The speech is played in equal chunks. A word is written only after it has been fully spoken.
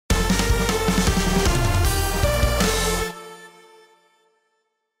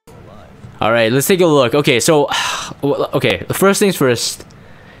All right, let's take a look. Okay, so okay, first things first.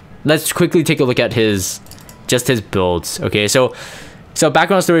 Let's quickly take a look at his builds. Okay, so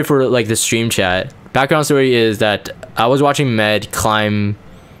background story for like the stream chat. Background story is that I was watching Med climb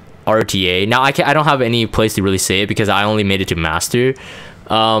RTA. Now I don't have any place to really say it because I only made it to master.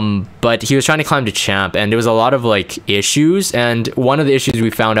 But he was trying to climb to champ, and there was a lot of like issues, and one of the issues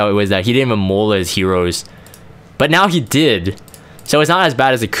we found out was that he didn't even mold his heroes, but now he did, so it's not as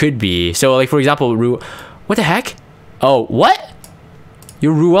bad as it could be. So like for example, what the heck? Oh, what?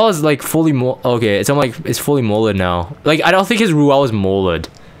 Your Ruel is like fully okay, it's fully molded now. Like I don't think his Ruel was molded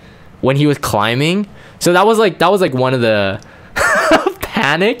when he was climbing, so that was like one of the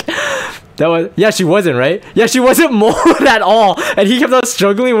panic. That was, yeah, she wasn't, right? Yeah, she wasn't molded at all, and he kept on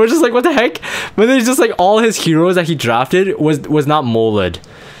struggling. We're just like, what the heck? But then it's just like all his heroes that he drafted was not molded,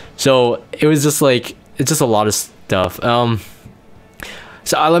 so it was just like, it's just a lot of stuff.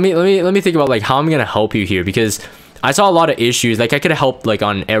 So let me think about like how I'm gonna help you here, because I saw a lot of issues. Like I could have helped like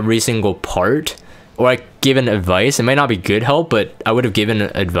on every single part, or like given advice. It might not be good help, but I would have given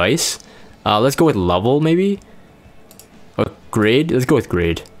advice. Let's go with level maybe, or grade. Let's go with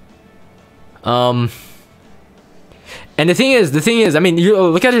grade. And the thing is, I mean, you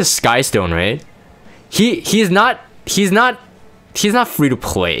look at his Skystone, right? He's not free to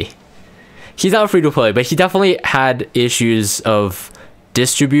play. He's not free to play, but he definitely had issues of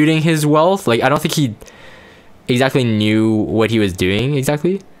distributing his wealth. Like I don't think he exactly knew what he was doing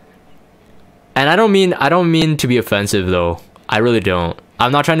exactly. And I don't mean to be offensive though. I really don't.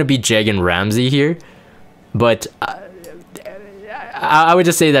 I'm not trying to be Jeg and Ramsey here, but I would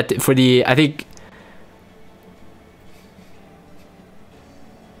just say that for the, I think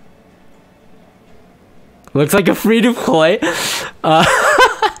looks like a free to play.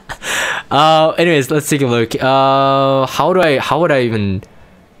 Anyways, let's take a look. How would I even,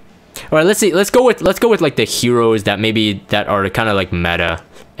 all right, let's see, let's go with like the heroes that maybe that are kind of like meta,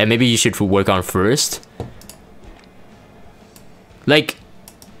 and maybe you should work on first. Like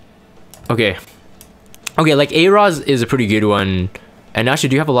okay, like A-Roz is a pretty good one. And actually,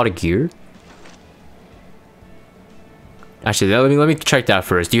 do you have a lot of gear? Actually, let me check that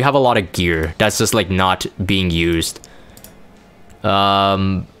first. Do you have a lot of gear that's just like not being used?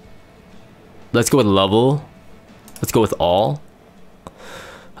 Let's go with level. Let's go with all.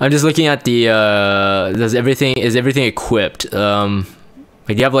 I'm just looking at the is everything equipped? Like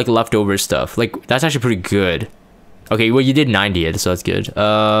do you have like leftover stuff? Like that's actually pretty good. Okay, well you did 90th, so that's good.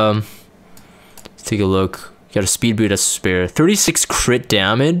 Let's take a look. Got a speed boot as spare. 36 crit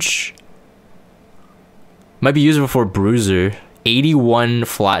damage. Might be usable for bruiser. 81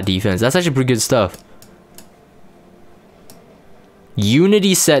 flat defense. That's actually pretty good stuff.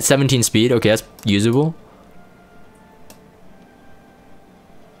 Unity set 17 speed. Okay, that's usable.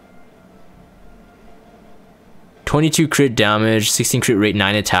 (22 crit damage, 16 crit rate,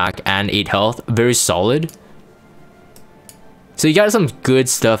 9 attack, and 8 health. Very solid. So you got some good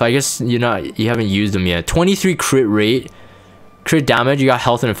stuff. I guess you haven't used them yet. 23 crit rate, crit damage. You got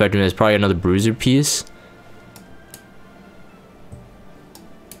health and effectiveness. Probably another bruiser piece.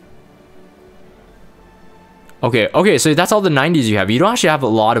 Okay. So that's all the 90s you have. You don't actually have a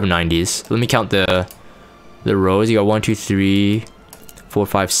lot of 90s. Let me count the rows. You got 1, 2, 3, 4,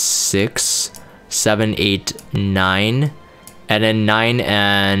 5, 6, 7, 8, 9, and then 9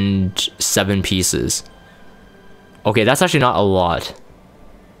 and 7 pieces. Okay, that's actually not a lot.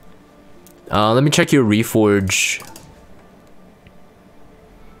 Let me check your reforge.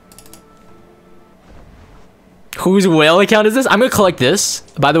 Whose whale account is this? I'm gonna collect this.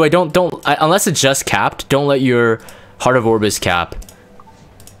 By the way, don't unless it's just capped, don't let your Heart of Orbis cap.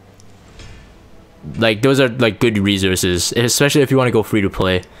 Like those are like good resources, especially if you want to go free to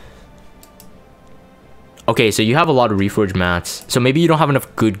play. Okay, so you have a lot of reforge mats. So maybe you don't have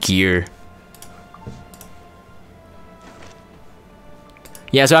enough good gear.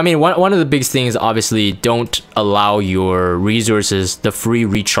 Yeah, so I mean, one of the biggest things, obviously, don't allow your resources, the free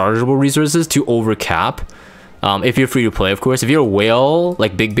rechargeable resources, to overcap. If you're free to play, of course. If you're a whale,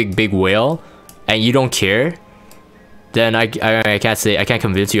 like big whale, and you don't care, then I can't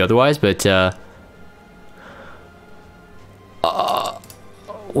convince you otherwise. But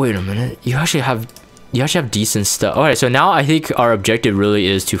wait a minute, you actually have decent stuff. Alright, so now I think our objective really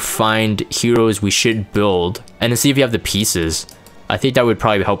is to find heroes we should build, and then see if you have the pieces. I think that would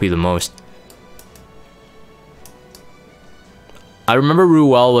probably help you the most. I remember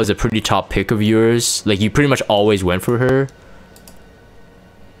Ruel was a pretty top pick of yours. Like, you pretty much always went for her.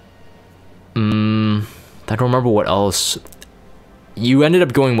 I don't remember what else. You ended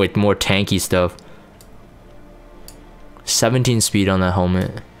up going with more tanky stuff. 17 speed on that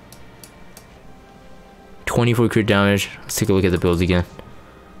helmet. 24 crit damage. Let's take a look at the builds again.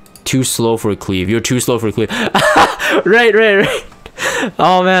 Too slow for a cleave. You're too slow for a cleave. right.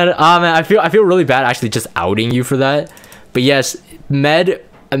 Oh man, I feel really bad actually just outing you for that. But yes,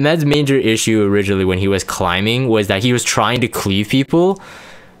 Med's major issue originally when he was climbing was that he was trying to cleave people.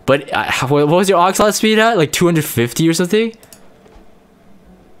 But what was your Oxlot speed at? Like 250 or something?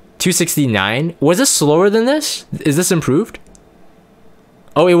 269? Was this slower than this? Is this improved?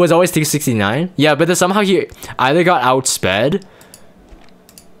 Oh, it was always 269? Yeah, but then somehow he either got outsped.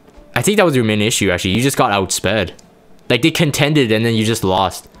 I think that was your main issue actually. You just got outsped. Like they contended and then you just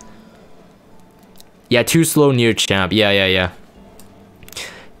lost. Yeah, too slow near champ. Yeah.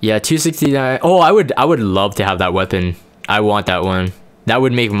 Yeah, 269. Oh, I would love to have that weapon. I want that one. That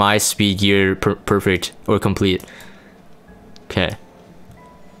would make my speed gear perfect or complete. Okay.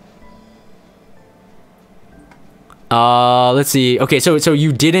 Let's see. Okay, so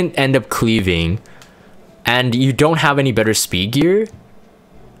you didn't end up cleaving, and you don't have any better speed gear.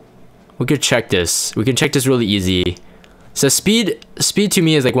 We could check this. We can check this really easy. So speed to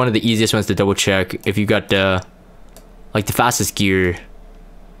me is like one of the easiest ones to double check if you got the fastest gear.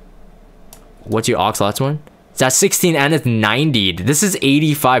 What's your Oxlot's one? It's at 16 and it's 90. This is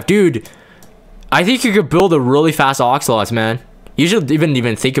 85. Dude, I think you could build a really fast Oxlots, man. You should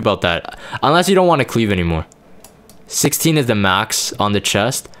even think about that. Unless you don't want to cleave anymore. 16 is the max on the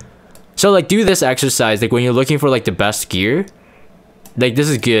chest. So like do this exercise like when you're looking for like the best gear. Like this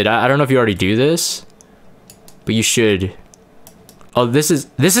is good. I don't know if you already do this, but you should. Oh, this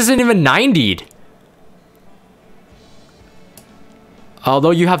isn't even 90'd.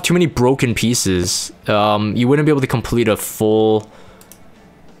 Although you have too many broken pieces, you wouldn't be able to complete a full.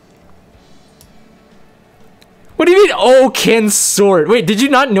 What do you mean? Oh, can sort. Wait, did you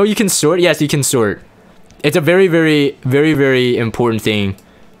not know you can sort? Yes, you can sort. It's a very important thing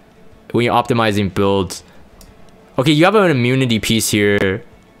when you're optimizing builds. Okay, you have an immunity piece here.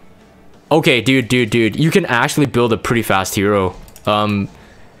 Okay, dude, you can actually build a pretty fast hero.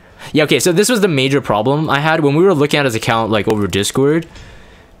 Yeah, okay, so this was the major problem I had when we were looking at his account like over Discord.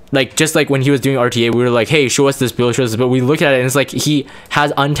 Like just like when he was doing RTA, we were like, hey, show us this build, show us this, but we look at it and it's like he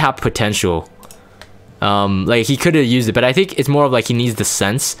has untapped potential. Like he could have used it, but I think it's more of like he needs the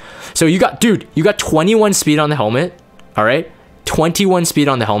sense. So you got 21 speed on the helmet. All right, 21 speed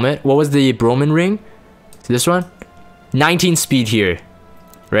on the helmet. What was the Broman ring? This one, 19 speed here,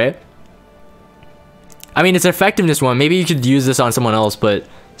 right? I mean, it's an effectiveness one. Maybe you could use this on someone else, but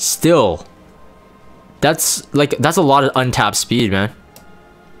still, that's a lot of untapped speed, man.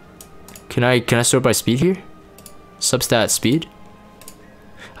 Can I sort by speed here? Substat speed?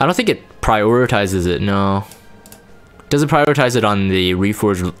 I don't think it prioritizes it. No, doesn't prioritize it on the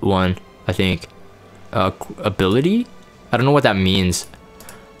reforged one. I think ability. I don't know what that means.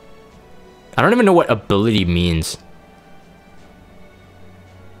 I don't even know what ability means.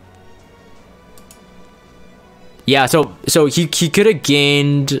 Yeah, so he could have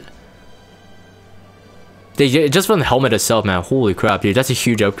gained just from the helmet itself, man. Holy crap, dude, that's a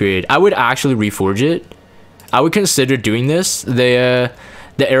huge upgrade. I would actually reforge it. I would consider doing this. The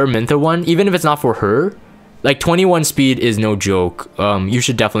Araminta one, even if it's not for her, like 21 speed is no joke. You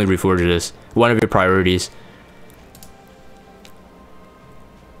should definitely reforge this. One of your priorities.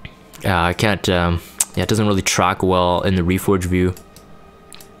 Yeah, I can't. Yeah, it doesn't really track well in the reforge view.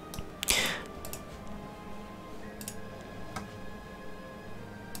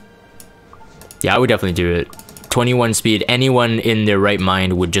 Yeah, I would definitely do it. 21 speed. Anyone in their right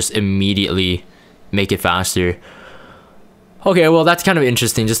mind would just immediately make it faster. Okay, well, that's kind of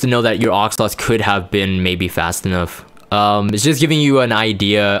interesting just to know that your Oxlots could have been maybe fast enough. It's just giving you an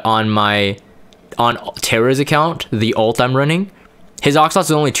idea on Terra's account, the ult I'm running. His Oxlots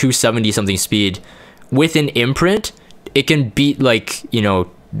is only 270 something speed. With an imprint, it can beat like, you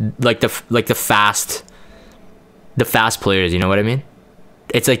know, like the fast players, you know what I mean?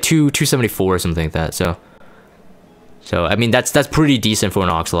 It's like 274 or something like that. So I mean that's pretty decent for an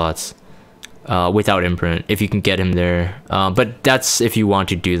Oxlots without imprint if you can get him there. But that's if you want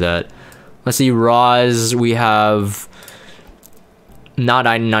to do that. Let's see, Roz, we have not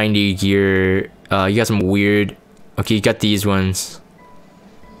I-90 gear. You got some weird. Okay, you got these ones.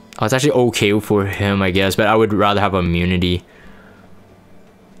 Oh, it's actually okay for him, I guess, but I would rather have immunity.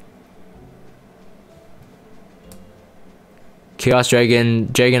 Chaos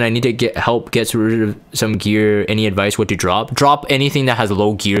Dragon, I need to get rid of some gear. Any advice what to drop? Drop anything that has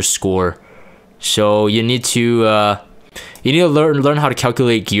low gear score. So you need to learn how to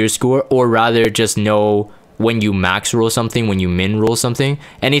calculate gear score, or rather just know when you max roll something, when you min roll something.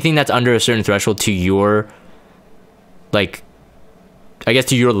 Anything that's under a certain threshold to your, like, I guess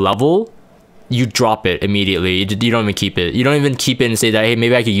to your level you drop it immediately. You don't even keep it. You don't even keep it and say that, hey,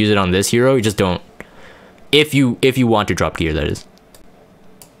 maybe I could use it on this hero. You just don't. If you want to drop gear, that is.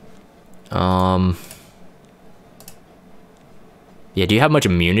 Yeah, do you have much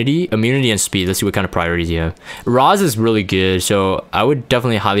immunity? Immunity and speed. Let's see what kind of priorities you have. Roz is really good, so I would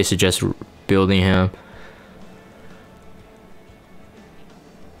definitely highly suggest building him.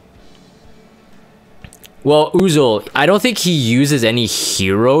 Well, Uzul, I don't think he uses any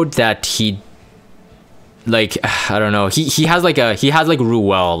hero that he, like, I don't know. He has like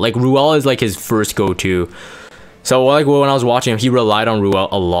Ruel. Like Ruel is like his first go-to. So like when I was watching him, he relied on Ruel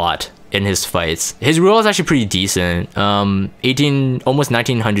a lot in his fights. His Ruel is actually pretty decent. 18, almost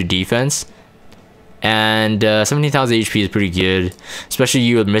 1900 defense, and 17,000 HP is pretty good. Especially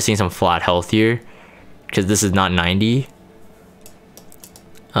you are missing some flat health here, because this is not 90.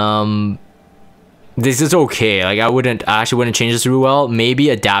 This is okay. Like I actually wouldn't change this Ruel. Maybe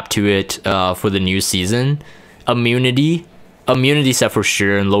adapt to it for the new season. Immunity set for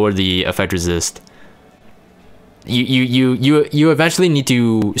sure, and lower the effect resist. You eventually need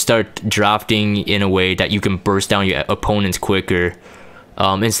to start drafting in a way that you can burst down your opponents quicker,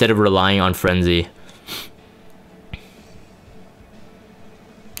 instead of relying on frenzy.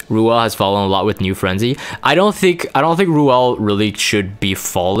 Ruel has fallen a lot with new frenzy. I don't think Ruel really should be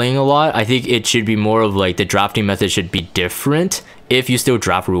falling a lot. I think it should be more of like the drafting method should be different if you still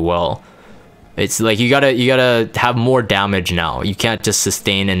draft Ruel. It's like you gotta have more damage now. You can't just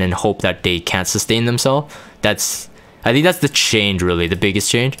sustain and then hope that they can't sustain themselves. I think that's the change, really, the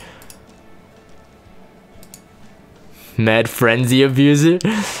biggest change. Med frenzy abuser.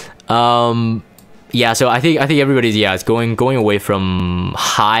 Yeah, so I think everybody's it's going away from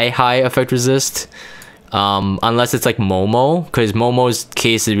high effect resist, unless it's like Momo, because Momo's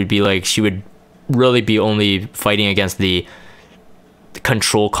case it would be like she would really be only fighting against the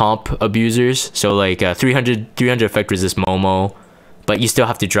control comp abusers. So like 300 effect resist Momo, but you still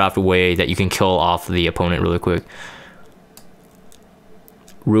have to draft a way that you can kill off the opponent really quick.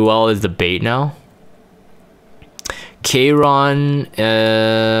 Ruel is the bait now. Kayron,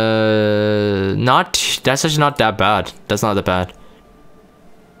 that's actually not that bad. That's not that bad.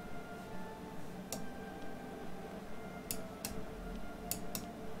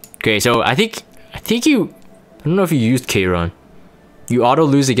 Okay, so I think you, I don't know if you used Kayron. You auto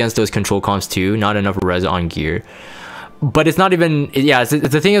lose against those control comps too. Not enough res on gear. But it's not even, yeah, it's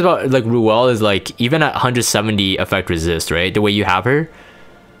the thing about like Ruel is like, even at 170 effect resist, right? The way you have her,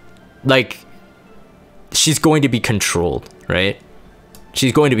 like, she's going to be controlled, right?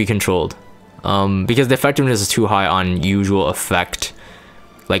 She's going to be controlled. Because the effectiveness is too high on usual effect,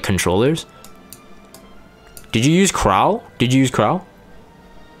 like controllers. Did you use Crow? Did you use Crow?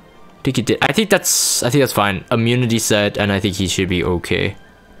 I think you did. I think that's fine. Immunity set, and I think he should be okay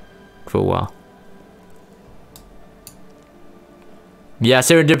for a while. Yeah,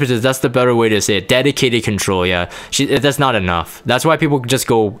 serendipitous, that's the better way to say it. Dedicated control, yeah. That's not enough. That's why people just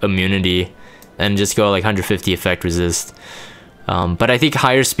go immunity and just go like 150 effect resist. But I think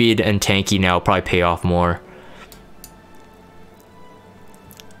higher speed and tanky now probably pay off more.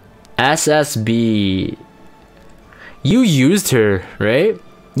 SSB. You used her, right?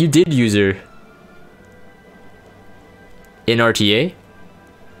 You did use her. In RTA?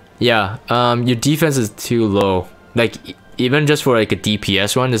 Yeah, your defense is too low. Like, even just for like a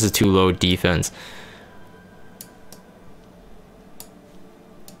DPS one, this is too low defense.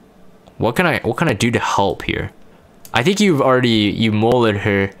 What can I do to help here? I think you molded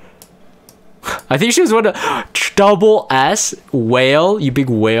her. I think she was one of double S whale, you big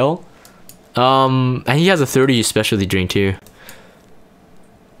whale. And he has a 30 specialty drink too.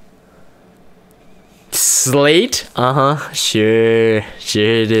 Slate? Sure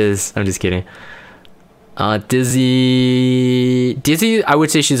it is. I'm just kidding. Dizzy, I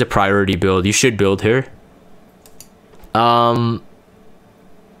would say she's a priority build. You should build her.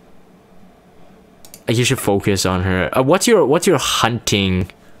 You should focus on her. What's your hunting?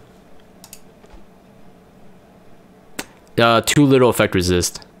 Too little effect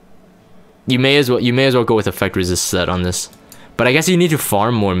resist. You may as well go with effect resist set on this. But I guess you need to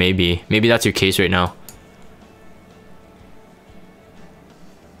farm more, maybe. Maybe that's your case right now.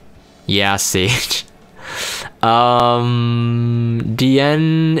 Yeah, Sage. DN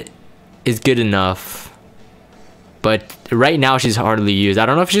is good enough. But right now she's hardly used. I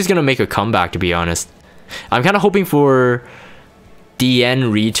don't know if she's gonna make a comeback, to be honest. I'm kind of hoping for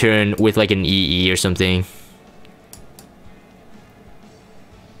DN return with like an EE or something.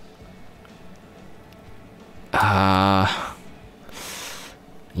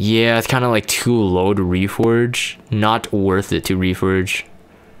 Yeah, it's kind of like too low to reforge. Not worth it to reforge.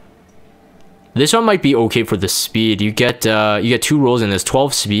 This one might be okay for the speed. You get 2 rolls in this.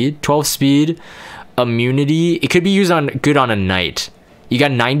 12 speed, immunity. It could be used on good on a knight. You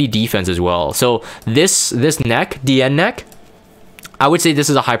got 90 defense as well. So this neck, DN neck, I would say this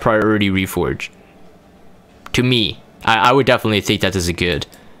is a high priority reforge. To me, I would definitely think that this is good.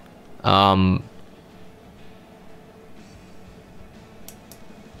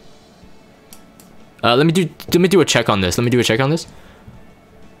 Let me do a check on this.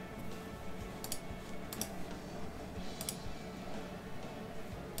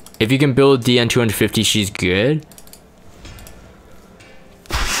 If you can build DN 250, she's good.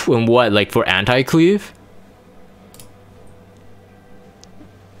 And what, like for anti-cleave?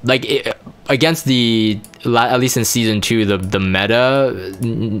 Like against at least in season 2, the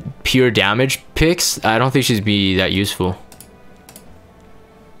meta pure damage picks, I don't think she'd be that useful.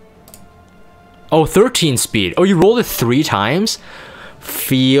 Oh, 13 speed. Oh, you rolled it 3 times?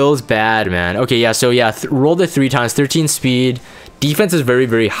 Feels bad, man. Okay, yeah, so yeah, rolled it 3 times, 13 speed. Defense is very,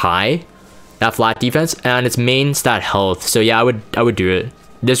 very high. That flat defense, and its main stat health. So yeah, I would do it.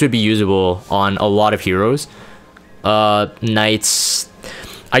 This would be usable on a lot of heroes. Knights,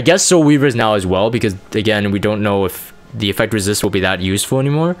 I guess Soul Weavers now as well, because again, we don't know if the effect resist will be that useful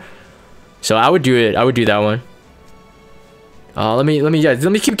anymore. So I would do it. I would do that one. Let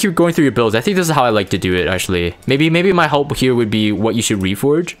me keep going through your builds. I think this is how I like to do it, actually. Maybe my help here would be what you should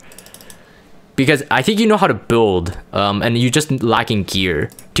reforge, because I think you know how to build, and you're just lacking gear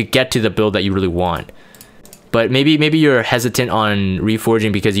to get to the build that you really want. But maybe you're hesitant on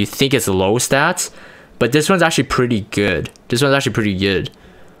reforging because you think it's low stats, but this one's actually pretty good.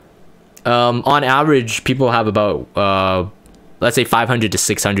 On average, people have about let's say 500 to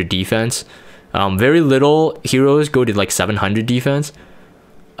 600 defense. Very little heroes go to like 700 defense.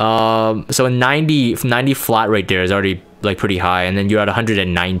 So 90 flat right there is already like pretty high, and then you're at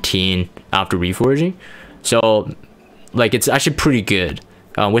 119 after reforging. So like it's actually pretty good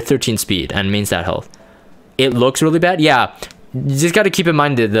with 13 speed and main stat health. It looks really bad. Yeah, you just got to keep in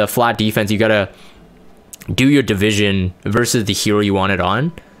mind the flat defense. You got to do your division versus the hero you want it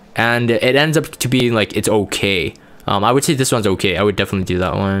on, and it ends up to be like it's okay. I would say this one's okay. I would definitely do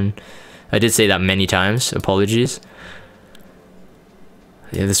that one. I did say that many times. Apologies.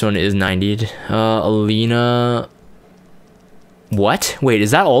 Yeah, this one is 90'd. Alina. What? Wait,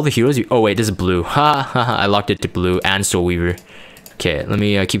 is that all the heroes? Oh wait, this is blue. Ha ha ha! I locked it to blue and Soul Weaver. Okay, let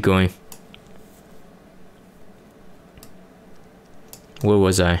me keep going. Where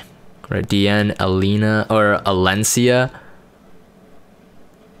was I? Right, DN, Alina, or Alencia.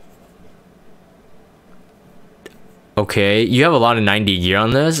 Okay, you have a lot of 90 gear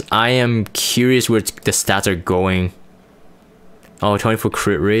on this. I am curious where the stats are going. Oh, 24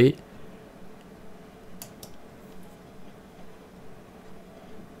 crit rate.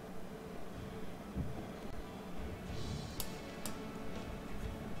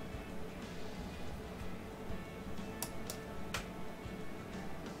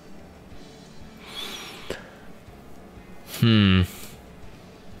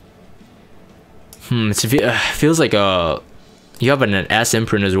 It feels like you have an S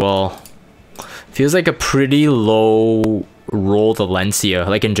imprint as well. Feels like a pretty low roll to Lencia,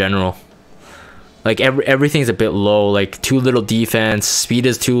 like in general. Like everything's a bit low, like too little defense, speed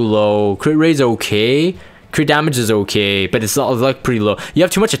is too low, crit rate is okay, crit damage is okay, but it's like pretty low. You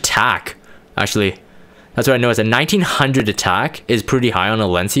have too much attack, actually. That's what I noticed. A 1900 attack is pretty high on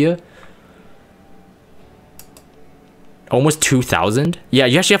Alencia. Almost 2000. Yeah,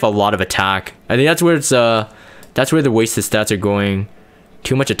 you actually have a lot of attack. I think that's where it's that's where the wasted stats are going.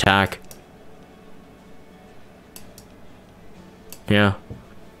 Too much attack. Yeah.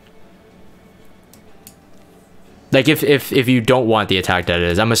 Like if you don't want the attack, that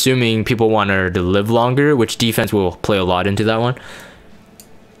is. I'm assuming people want her to live longer, which defense will play a lot into that one.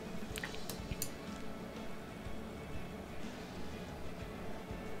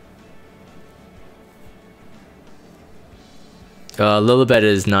 Lilibet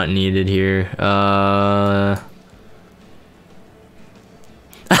is not needed here.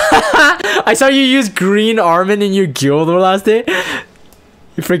 I saw you use green Armin in your guild the last day.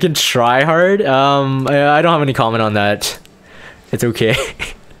 You freaking try hard. I don't have any comment on that. It's okay.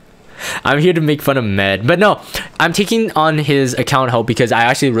 I'm here to make fun of Med, but no, I'm taking on his account help because I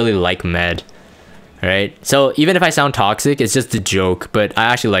actually really like Med. Right? So even if I sound toxic, it's just a joke, but I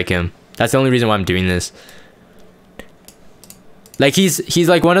actually like him. That's the only reason why I'm doing this. Like he's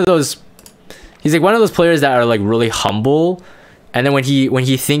like one of those players that are like really humble, and then when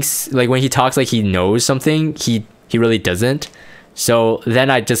he thinks, like when he talks like he knows something, he really doesn't. So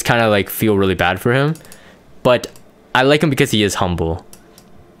then I just kind of like feel really bad for him, but I like him because he is humble.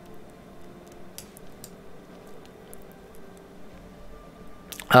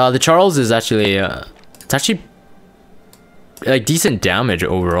 The Charles is actually it's actually like decent damage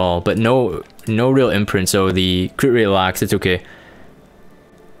overall, but no real imprint, so the crit rate lacks. It's okay.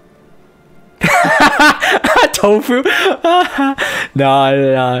 Tofu.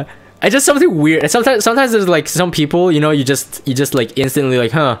 Nah. It's just something weird. Sometimes there's like some people, you know, you just like instantly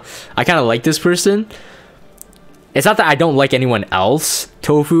like, huh, I kind of like this person. It's not that I don't like anyone else.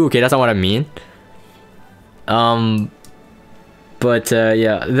 Tofu. Okay, that's not what I mean. But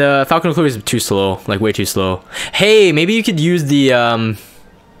yeah, the Falcon Clue is too slow, like way too slow. Hey, maybe you could use the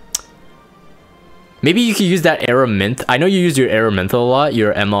maybe you could use that Aramintha. I know you use your Aramintha a lot,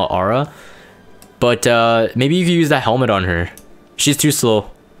 your Emma Aura, but maybe you could use that helmet on her. She's too slow,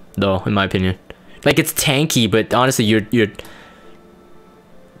 though, in my opinion. Like, it's tanky, but honestly, you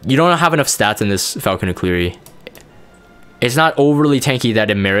don't have enough stats in this Falcon O'Cleary. It's not overly tanky that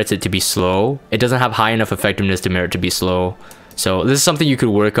it merits it to be slow. It doesn't have high enough effectiveness to merit to be slow. So this is something you could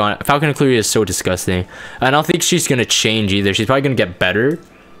work on. Falcon O'Cleary is so disgusting. I don't think she's gonna change either. She's probably gonna get better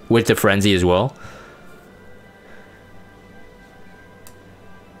with the frenzy as well.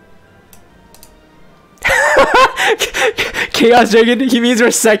 Chaos Dragon, he means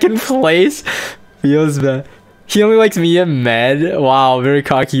we're second place. Feels bad. He only likes me and Med. Wow, very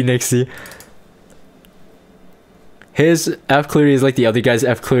cocky, Nixie. His F Cleary is like the other guy's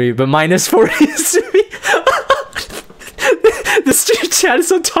F Cleary, but minus 40 is to me. The stream chat is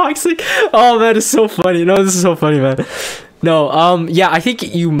so toxic. Oh man, it's so funny. No, this is so funny, man. No, yeah, I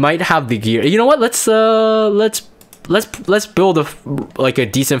think you might have the gear. You know what? Let's build a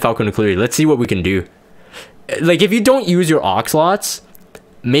decent Falcon O'Cleary. Let's see what we can do. Like, if you don't use your Oxlots,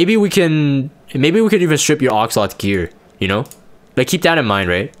 maybe we could even strip your Oxlot gear, you know? Like, keep that in mind,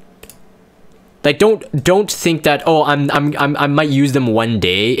 right? Like, don't think that, oh, I might use them one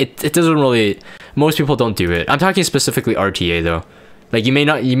day. It doesn't really, most people don't do it. I'm talking specifically RTA though. Like, you may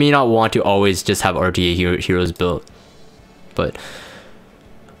not want to always just have RTA heroes built. But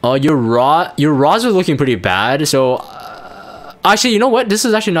your Raws are looking pretty bad, so actually, you know what? This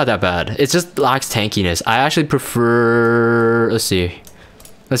is actually not that bad. It just lacks tankiness. I actually prefer, let's see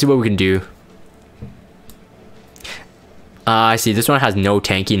what we can do. I see, this one has no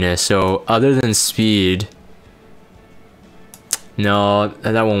tankiness, so other than speed, no,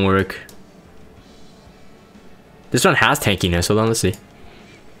 that won't work. This one has tankiness, hold on, let's see.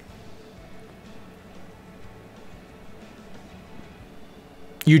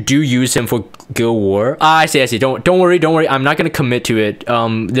 You do use him for Guild War? I see. Don't worry. I'm not gonna commit to it.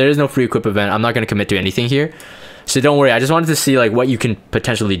 There is no free equip event. I'm not gonna commit to anything here, so don't worry. I just wanted to see like what you can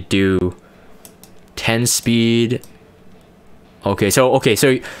potentially do. 10 speed. Okay, so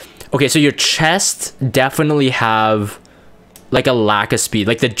your chest definitely have like a lack of speed.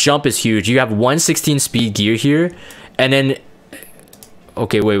 Like, the jump is huge. You have 116 speed gear here, and then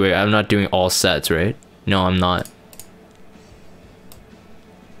okay, wait. I'm not doing all sets, right? No, I'm not.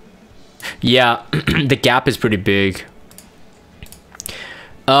 Yeah, the gap is pretty big.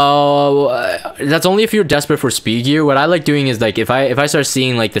 That's only if you're desperate for speed gear. What I like doing is, like, if I start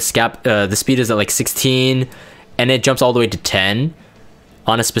seeing like the speed is at like 16 and it jumps all the way to 10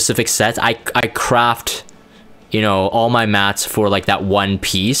 on a specific set, I craft, you know, all my mats for like that one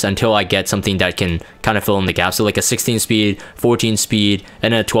piece until I get something that can kind of fill in the gap. So like a 16 speed, 14 speed,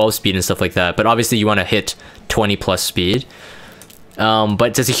 and a 12 speed and stuff like that. But obviously you want to hit 20 plus speed.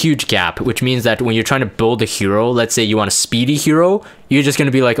 But there's a huge gap, which means that when you're trying to build a hero, let's say you want a speedy hero, you're just going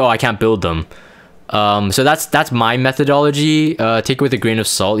to be like, oh, I can't build them. So that's my methodology. Take it with a grain of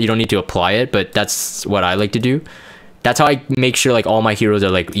salt. You don't need to apply it, but that's what I like to do. That's how I make sure like all my heroes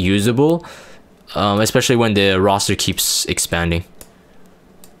are like usable, especially when the roster keeps expanding.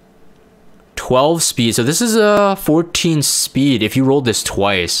 12 speed. So this is a 14 speed if you roll this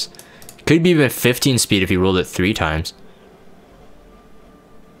twice. Could be even 15 speed if you rolled it 3 times.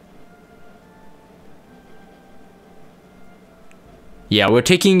 Yeah, we're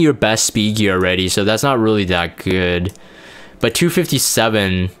taking your best speed gear already, so that's not really that good. But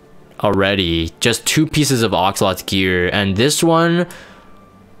 257 already, just 2 pieces of Oxlot's gear, and this one,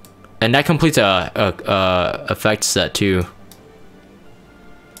 and that completes a effect set too.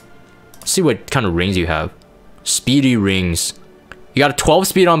 Let's see what kind of rings you have. Speedy rings. You got a 12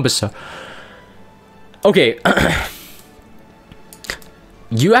 speed on Basar. Okay.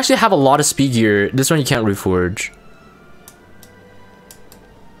 You actually have a lot of speed gear. This one you can't reforge.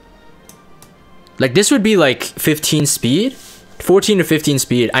 Like, this would be like 15 speed, 14 to 15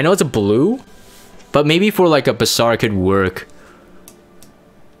 speed. I know it's a blue, but maybe for like a Basar it could work.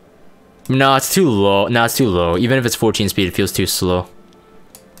 No, it's too low. No, it's too low. Even if it's 14 speed, it feels too slow.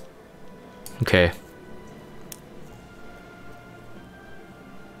 Okay.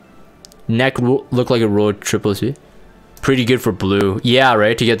 Neck look like a rolled triple speed. Pretty good for blue. Yeah,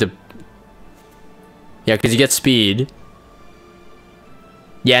 right? To get the... Yeah, because you get speed.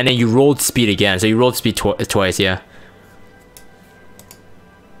 Yeah, and then you rolled speed again. So you rolled speed twice, yeah.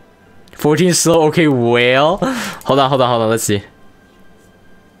 14 slow. Okay, whale. Hold on. Let's see.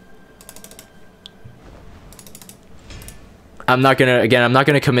 I'm not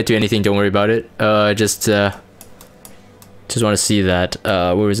gonna commit to anything. Don't worry about it. Just want to see that.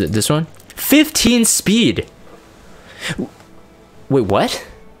 Where was it? This one? 15 speed. Wait, what?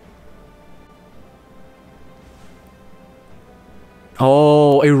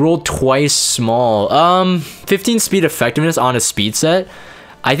 Oh, it rolled twice small. 15 speed effectiveness on a speed set.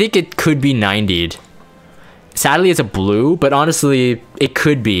 I think it could be 90'd. Sadly, it's a blue, but honestly, it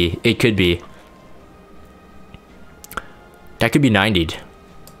could be. It could be. That could be 90'd.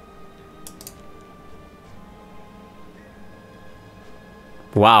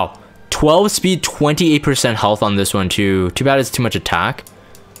 Wow. 12 speed, 28% health on this one too. Too bad it's too much attack.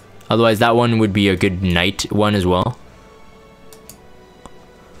 Otherwise, that one would be a good knight one as well.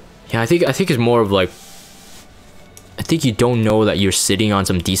 Yeah, I think it's more of like... I think you don't know that you're sitting on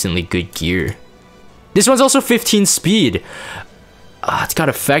some decently good gear. This one's also 15 speed. It's got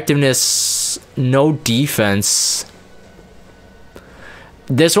effectiveness, no defense.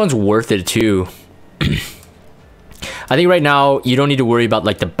 This one's worth it too. I think right now you don't need to worry about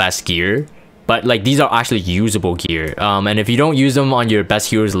like the best gear, but like these are actually usable gear. And if you don't use them on your best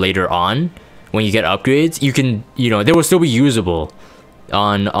heroes later on, when you get upgrades, you can, you know, they will still be usable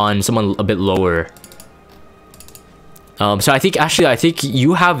on someone a bit lower. So I think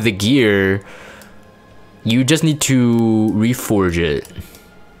you have the gear. You just need to reforge it.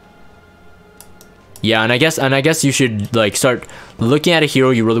 Yeah, and I guess you should like start looking at a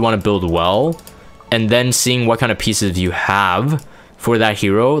hero you really want to build well, and then seeing what kind of pieces you have for that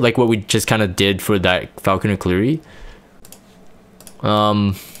hero, like what we just kind of did for that Falcon and Cleary.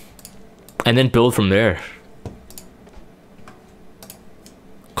 And then build from there.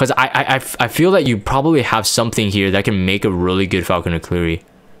 Because I feel that you probably have something here that can make a really good Falcon and Cleary.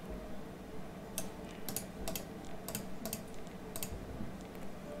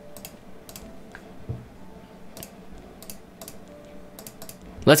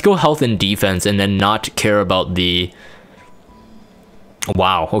 Let's go health and defense and then not care about the...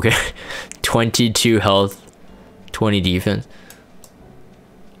 Wow, okay. 22 health, 20 defense.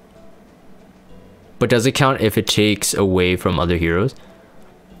 But does it count if it takes away from other heroes?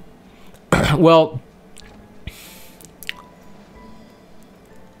 Well...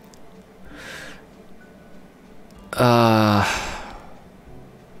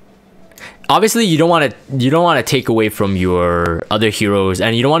 Obviously, you don't want to take away from your other heroes,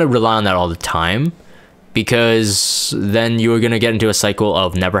 and you don't want to rely on that all the time, because then you're gonna get into a cycle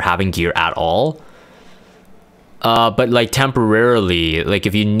of never having gear at all. But like temporarily, like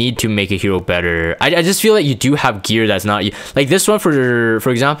if you need to make a hero better, I just feel like you do have gear that's not like this one for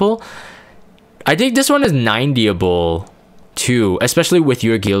example. I think this one is 90able too, especially with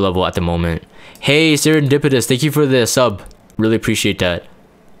your gear level at the moment. Hey, Serendipitous, thank you for the sub. Really appreciate that.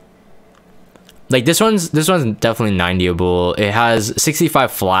 Like this one's definitely 90able. It has 65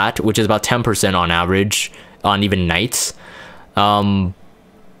 flat, which is about 10% on average on even knights.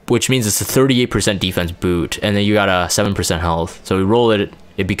 Which means it's a 38% defense boot, and then you got a 7% health. So we roll it,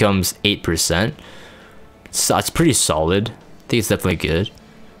 it becomes 8%. So that's pretty solid. I think it's definitely good.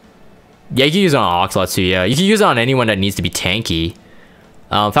 Yeah, you can use it on Oxlot too, yeah. You can use it on anyone that needs to be tanky.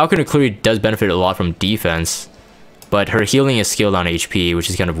 Falcon and Cleary does benefit a lot from defense, but her healing is scaled on HP, which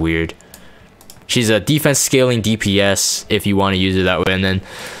is kind of weird. She's a defense scaling DPS if you want to use it that way, and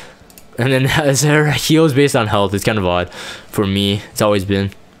then as her heals based on health. It's kind of odd for me. It's always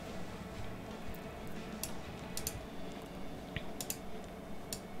been.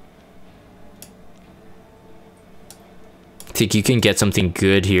 I think you can get something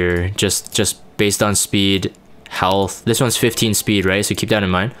good here just based on speed, health. This one's 15 speed, right? So keep that in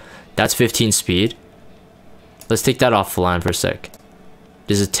mind. That's 15 speed. Let's take that offline for a sec.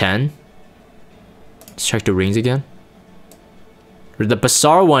 This is 10. Let's check the rings again. The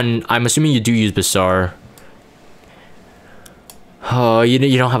Bazaar one, I'm assuming you do use Bazaar. Oh, you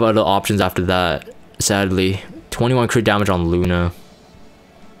don't have other options after that, sadly. 21 crit damage on Luna.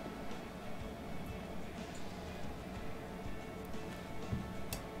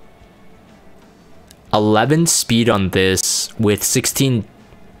 $11 speed on this with 16.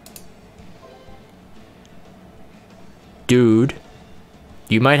 Dude,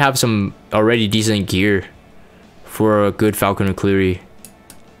 you might have some already decent gear for a good Falcon and Cleary.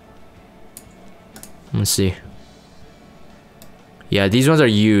 Let's see. Yeah, these ones are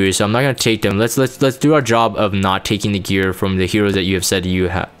used, so I'm not gonna take them. Let's do our job of not taking the gear from the heroes that you have said you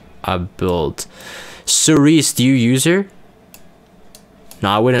have built. Cerise, do you use her? No,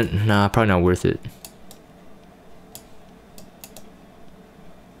 I wouldn't. Nah, probably not worth it.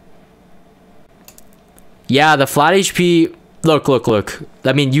 Yeah, the flat HP. Look.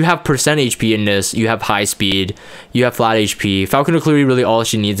 I mean, you have percent HP in this. You have high speed. You have flat HP. Falcon O'Cleary, really all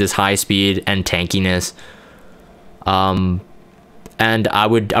she needs is high speed and tankiness. And I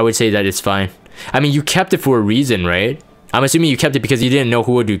would say that it's fine. I mean, you kept it for a reason, right? I'm assuming you kept it because you didn't know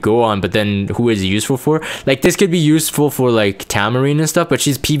who would you go on, but then who is it useful for? Like, this could be useful for like Tamarine and stuff, but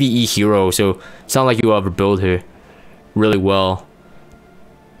she's PvE hero, so it's not like you will ever build her really well.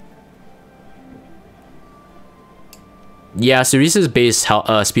 Yeah, Cerise's base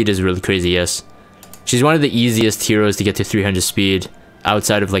speed is really crazy, yes. She's one of the easiest heroes to get to 300 speed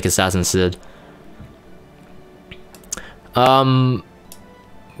outside of like Assassin Sid. Yeah,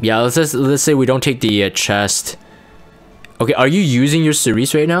 let's say we don't take the chest. Okay, are you using your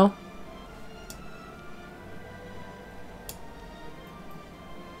Cerise right now?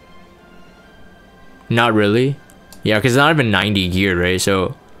 Not really. Yeah, because it's not even 90 gear, right?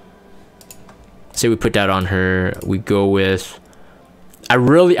 So say we put that on her. We go with. I'm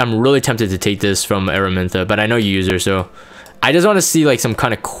really tempted to take this from Araminta, but I know you use her, so I just want to see like some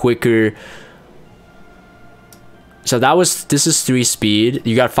kind of quicker. So this is 3 speed.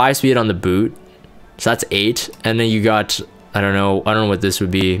 You got 5 speed on the boot, so that's 8, and then you got I don't know what this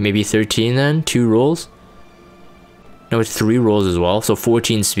would be. Maybe 13 then, 2 rolls. No, it's 3 rolls as well, so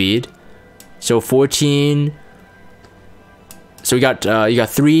 14 speed. So 14. So you got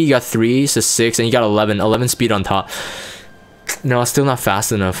 3, so 6, and you got 11 speed on top. No, it's still not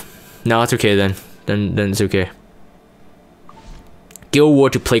fast enough. No, it's okay then. Then it's okay. Guild War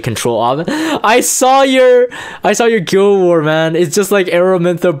to play control of. I saw your Guild War, man. It's just like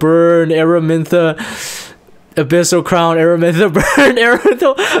Araminta burn, Araminta Abyssal Crown, Araminta burn,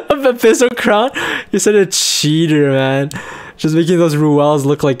 Araminta Abyssal Crown. You're such a cheater, man. Just making those Ruels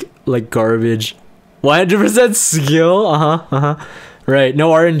look like garbage. 100% skill. Right,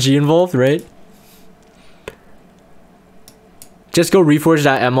 no RNG involved, right? Just go reforge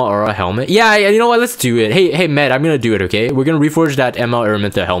that Emma Aura helmet. Yeah, you know what? Let's do it. Hey, Med, I'm gonna do it, okay? We're gonna reforge that Emma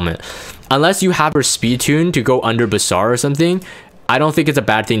Araminta helmet. Unless you have her speed tune to go under Bazaar or something, I don't think it's a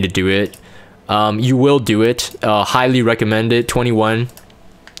bad thing to do it. You will do it. Highly recommend it. 21.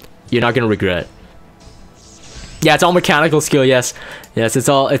 You're not gonna regret. Yeah, it's all mechanical skill. Yes, it's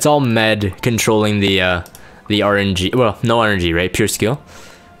all Med controlling the RNG. Well, no RNG, right? Pure skill.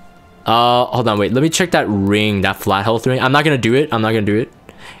 Hold on, wait. Let me check that ring, that flat health ring. I'm not gonna do it.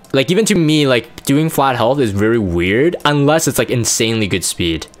 Like, even to me, like, doing flat health is very weird unless it's like insanely good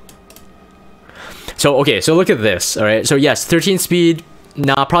speed. So okay, so look at this. All right, so yes, 13 speed.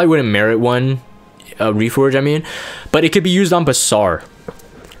 Nah, probably wouldn't merit one reforge. I mean, but it could be used on Bazaar.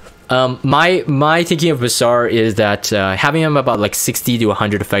 My thinking of Bazaar is that having him about like 60 to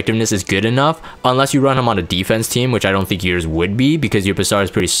 100 effectiveness is good enough, unless you run him on a defense team, which I don't think yours would be because your Bazaar is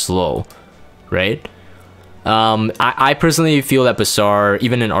pretty slow, right? I personally feel that Bazaar,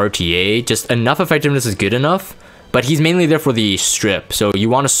 even in RTA, just enough effectiveness is good enough, but he's mainly there for the strip, so you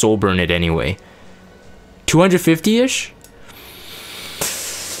want to soul burn it anyway. 250-ish?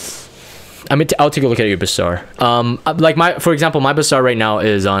 I mean, I'll take a look at your Bazaar. Like for example, my Bazaar right now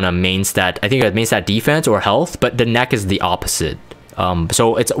is on a main stat. I think a main stat defense or health, but the neck is the opposite.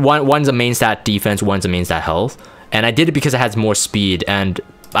 So it's one's a main stat defense, one's a main stat health, and I did it because it has more speed, and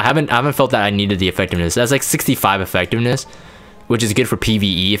I haven't felt that I needed the effectiveness. That's like 65 effectiveness, which is good for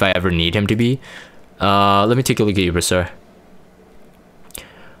PvE if I ever need him to be. Let me take a look at your Bazaar.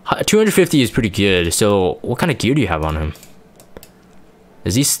 250 is pretty good. So what kind of gear do you have on him?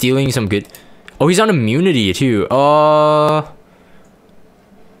 Is he stealing some good? Oh, he's on immunity too.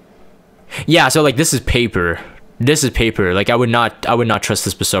 Yeah, so like this is paper. Like I would not trust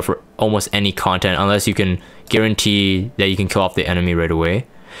this Bazaar for almost any content unless you can guarantee that you can kill off the enemy right away.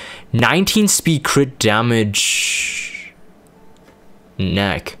 19 speed crit damage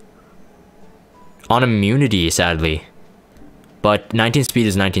neck on immunity, sadly. But 19 speed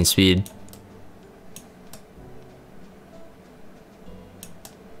is 19 speed.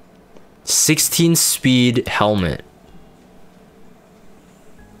 '16 speed helmet.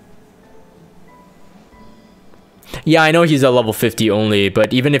 Yeah, I know he's a level 50 only,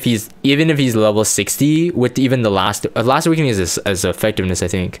 but even if he's level 60 with even the last weakness is effectiveness, I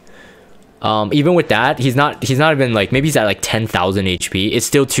think. Even with that, he's not even like, maybe he's at like 10,000 HP. It's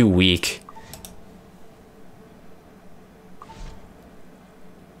still too weak.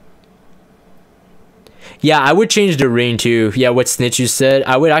 Yeah, I would change the ring too. Yeah, what Snitch you said.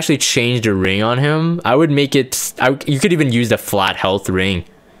 I would actually change the ring on him. I would make it... you could even use the flat health ring.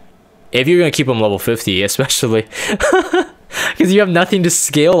 If you're going to keep him level 50, especially. Because you have nothing to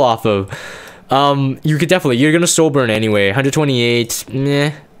scale off of. You could definitely... You're going to soul burn anyway. 128.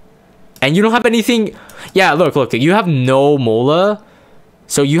 Meh. And you don't have anything... Yeah, look. You have no Mola.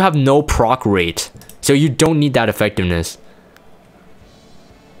 So you have no proc rate. So you don't need that effectiveness.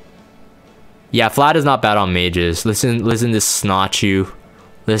 Yeah, flat is not bad on mages. Listen to Snotchu.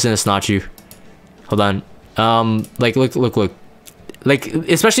 Listen to Snotchu. Hold on. Like, look. Like,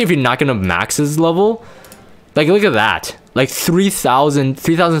 especially if you're not gonna max his level. Like, look at that. Like,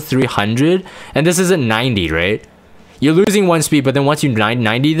 3,300. And this isn't 90, right? You're losing 1 speed, but then once you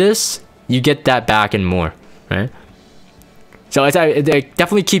 90 this, you get that back and more, right? So, I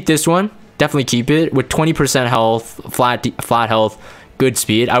definitely keep this one. Definitely keep it. With 20% health, flat health, good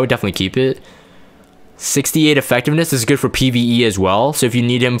speed. I would definitely keep it. 68 effectiveness is good for PvE as well. So if you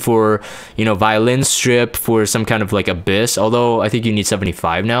need him for, you know, violin strip, for some kind of like abyss, although I think you need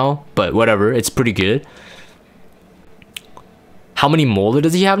 75 now, but whatever, it's pretty good. How many Mola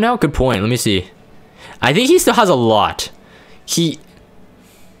does he have now? Good point. Let me see. I think he still has a lot. 73.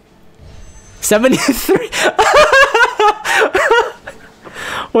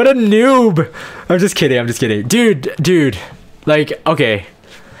 What a noob. I'm just kidding. Dude. Like, okay.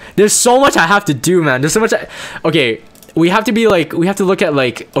 There's so much I have to do, man. There's so much okay, we have to look at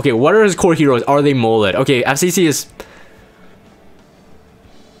like, okay, what are his core heroes? Are they molded? Okay, FCC is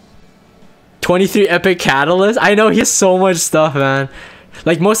 23 epic catalyst. I know he has so much stuff, man.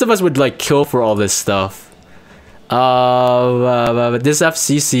 Like, most of us would like kill for all this stuff. But this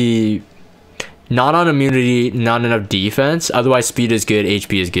FCC, not on immunity, not enough defense. Otherwise, speed is good,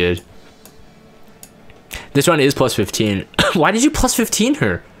 HP is good. This one is plus 15. Why did you plus 15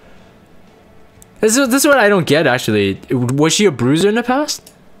 her? This is what I don't get, actually. Was she a bruiser in the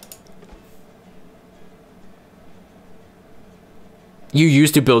past? You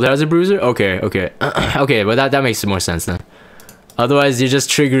used to build her as a bruiser? Okay. Okay, but that makes more sense then. Otherwise, you're just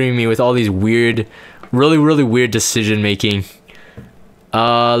triggering me with all these weird, really weird decision making.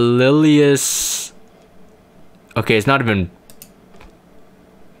 Lilius. Okay, it's not even...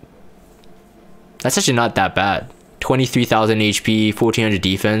 That's actually not that bad. 23,000 HP, 1400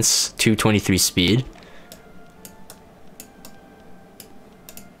 defense, 223 speed.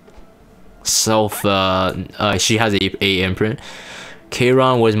 She has a imprint.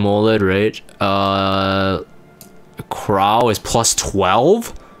 Kayron was molded, right? Crow is plus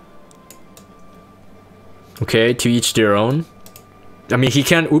 12. Okay, to each their own. I mean, he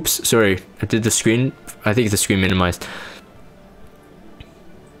can't... Oops, sorry. I did the screen... I think the screen minimized.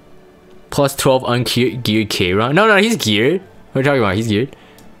 Plus 12 ungeared Kayron. No, he's geared. What are you talking about? He's geared.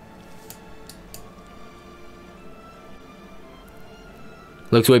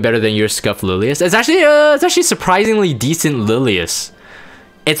 Looks way better than your scuffed Lilius. It's actually surprisingly decent Lilius.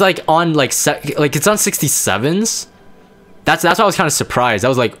 It's like on like it's on 67s. That's why I was kind of surprised. I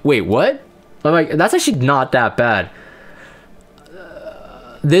was like, wait, what? I'm like, that's actually not that bad.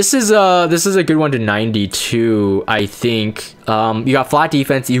 This is a good one to 92, I think. You got flat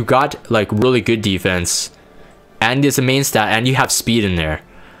defense, you got like really good defense, and it's a main stat, and you have speed in there.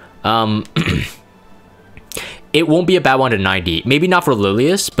 It won't be a bad one to 90. Maybe not for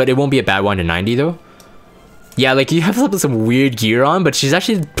Lilius, but it won't be a bad one to 90 though. Yeah, like you have some weird gear on, but she's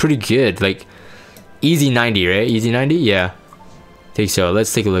actually pretty good. Like easy 90, right? Easy 90, yeah. I think so.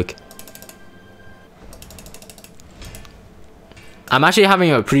 Let's take a look. I'm actually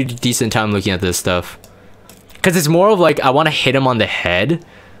having a pretty decent time looking at this stuff. Because it's more of like, I want to hit him on the head.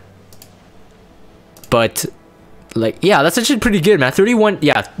 But, like, yeah, that's actually pretty good, man. 31,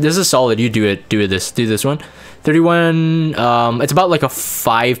 yeah, this is solid. You do it. Do this one. 31, it's about like a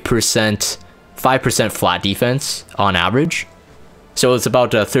 5% flat defense on average. So it's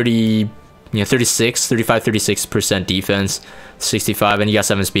about 35-36% defense, 65, and you got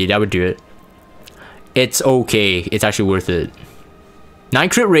 7 speed. I would do it. It's okay. It's actually worth it. 9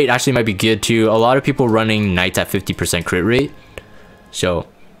 crit rate actually might be good too. A lot of people running knights at 50% crit rate. So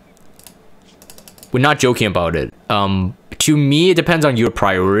we're not joking about it. To me, it depends on your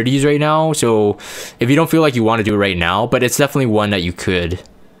priorities right now. So if you don't feel like you want to do it right now, but it's definitely one that you could.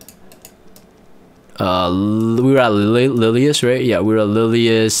 We were at Lilius, right? Yeah, we were at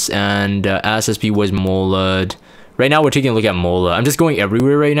Lilius, and SSB was Mola. Right now, we're taking a look at Mola. I'm just going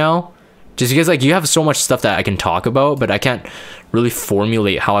everywhere right now. Just because like you have so much stuff that I can talk about, but I can't really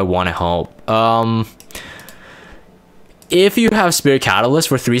formulate how I want to help. if you have Spirit Catalyst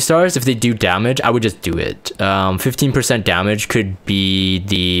for 3 stars, if they do damage, I would just do it. 15% damage could be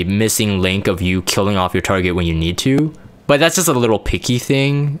the missing link of you killing off your target when you need to. But that's just a little picky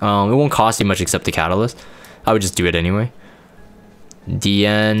thing. It won't cost you much except the Catalyst. I would just do it anyway.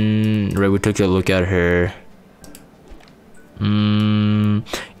 DN, right, we took a look at her.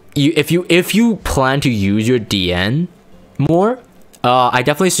 If you plan to use your DN more, I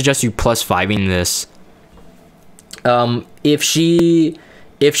definitely suggest you +5ing this. If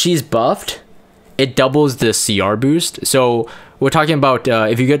she's buffed, it doubles the CR boost. So we're talking about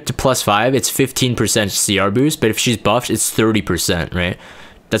if you get to +5, it's 15% CR boost, but if she's buffed, it's 30%, right?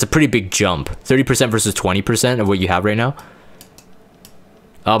 That's a pretty big jump. 30% versus 20% of what you have right now.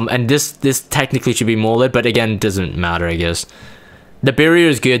 And this technically should be molded, but again, it doesn't matter, I guess. The barrier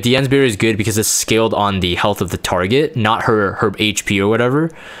is good. The N's barrier is good because it's scaled on the health of the target, not her HP or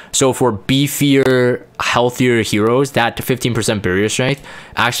whatever. So for beefier, healthier heroes, that 15% barrier strength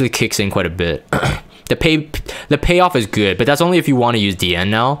actually kicks in quite a bit. The payoff is good, but that's only if you want to use DN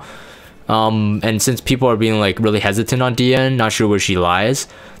now. And since people are being like really hesitant on DN, not sure where she lies,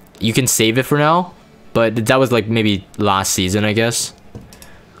 you can save it for now. But that was like maybe last season, I guess.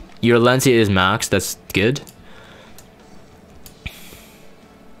 Your Lencia is maxed. That's good.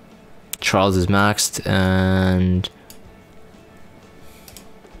 Charles is maxed, and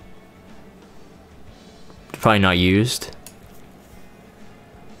probably not used.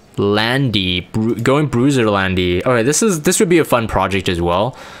 Landy, going Bruiser Landy. All right, this would be a fun project as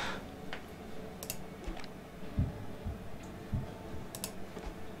well.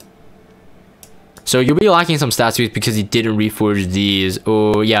 So you'll be lacking some stat speed because you didn't reforge these.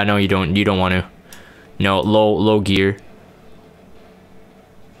 Oh yeah, no, you don't want to. No, low gear.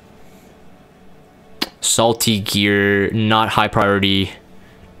 Salty gear, not high priority.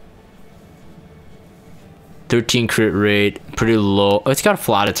 13 crit rate, pretty low. Oh, it's got a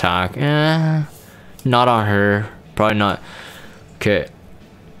flat attack. Not on her. Probably not. Okay.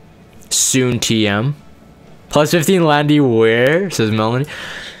 Soon TM. +15 Landy where? Says Melanie.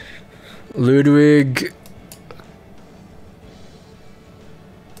 Ludwig.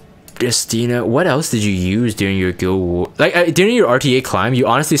 Justina, what else did you use during your guild? Like during your RTA climb, you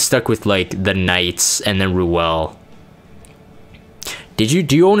honestly stuck with like the Knights and then Ruel. Do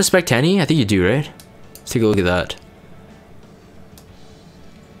you own a Spectani? I think you do, right? Let's take a look at that.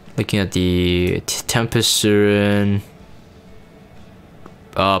 Looking at the Tempest Siren.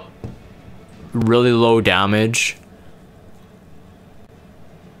 Really low damage.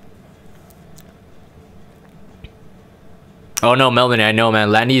 Oh no, Melanie, I know,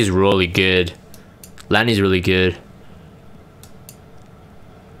 man. Landy is really good. Landy's really good.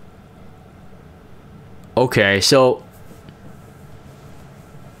 Okay, so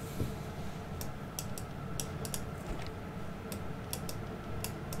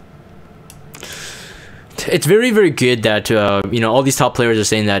it's very, very good that you know, all these top players are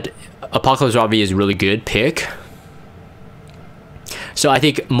saying that Apocalypse Robbie is a really good pick. So I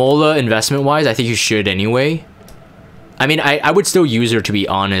think Mola investment wise, I think you should anyway. I mean, I would still use her, to be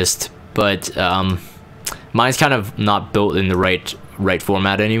honest, but mine's kind of not built in the right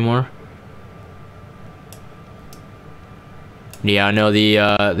format anymore. Yeah, no,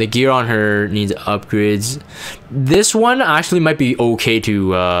 the gear on her needs upgrades. This one actually might be okay to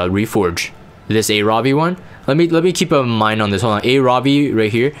reforge. This A Robbie one. Let me keep a mind on this. Hold on, A Robbie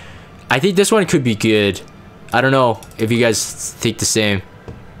right here. I think this one could be good. I don't know if you guys think the same.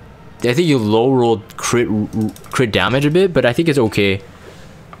 I think you low rolled crit damage a bit, but I think it's okay.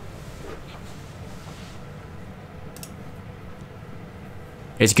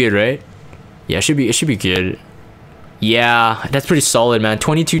 It's good, right? Yeah, it should be good. Yeah, that's pretty solid, man.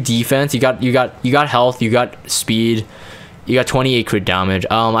 22 defense. You got health. You got speed. You got 28 crit damage.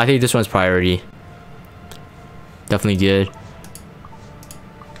 I think this one's priority. Definitely good.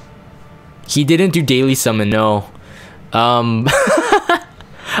 He didn't do daily summon, no.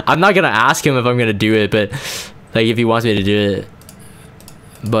 I'm not gonna ask him if I'm gonna do it, but like if he wants me to do it.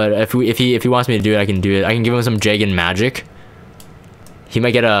 But if he wants me to do it, I can do it. I can give him some Dragon Magic. He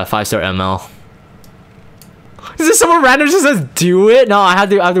might get a 5-star ML. Is this someone random just says do it? No, I have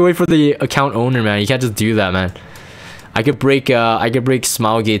to wait for the account owner, man. You can't just do that, man. I could break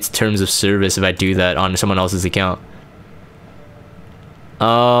Smilegate's terms of service if I do that on someone else's account.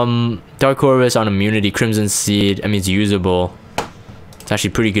 Dark Corvus on immunity, Crimson Seed. I mean, it's usable. It's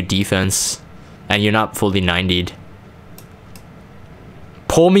actually pretty good defense, and you're not fully 90'd.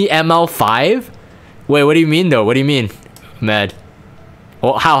 Pull me ML5? Wait, what do you mean though? What do you mean, Med?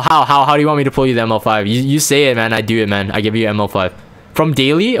 Well, how do you want me to pull you the ML5? You say it, man. I do it, man. I give you ML5 from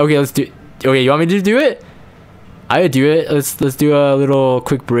daily. Okay, let's do. Okay, you want me to do it? I would do it. Let's do a little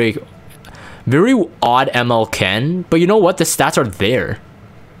quick break. Very odd ML Ken, but you know what? The stats are there.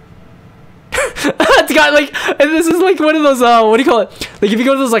 It's got like, and this is like one of those what do you call it? Like if you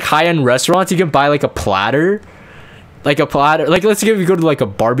go to those like high-end restaurants, you can buy like a platter. Like a platter, like let's say if you go to like a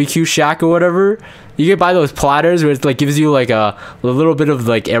barbecue shack or whatever, you can buy those platters where it like gives you like a little bit of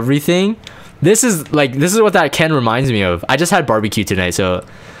like everything. This is what that Ken reminds me of. I just had barbecue tonight, so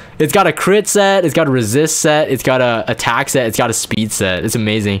it's got a crit set, it's got a resist set, it's got a attack set, it's got a speed set. It's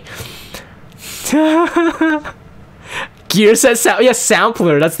amazing. Gear set sound, yeah,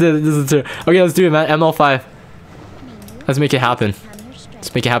 sampler. That's the okay. Let's do it, man. ML5. Let's make it happen.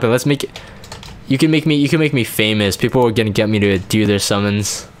 Let's make it happen. Let's make it. You can make me famous. People are gonna get me to do their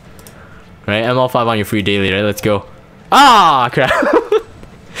summons. Right? ML5 on your free daily, right? Let's go. Ah, crap.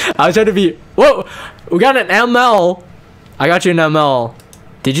 I was trying to be. Whoa! We got an ML. I got you an ML.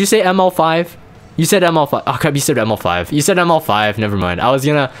 Did you say ML5? You said ML5. Oh, crap. You said ML5. You said ML5. Never mind. I was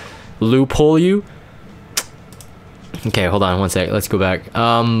gonna loophole you. Okay, hold on one sec. Let's go back.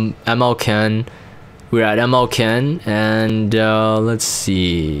 ML Ken. We're at ML Ken, and let's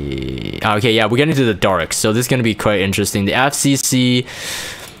see. Okay, yeah, we're getting to the darks, so this is gonna be quite interesting. The FCC,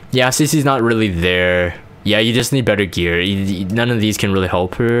 yeah, FCC is not really there. Yeah, you just need better gear. None of these can really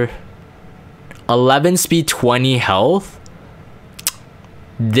help her. 11 speed, 20 health.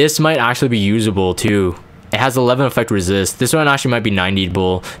 This might actually be usable too. It has 11 effect resist. This one actually might be 90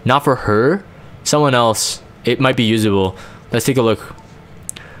 bull. Not for her. Someone else. It might be usable. Let's take a look.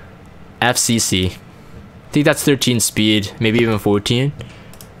 FCC. I think that's 13 speed, maybe even 14.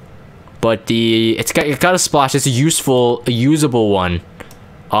 But it's got a splash. It's a usable one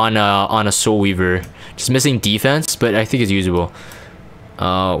on a Soul Weaver. Just missing defense, but I think it's usable.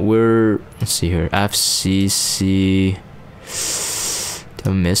 Let's see here. FCC. Did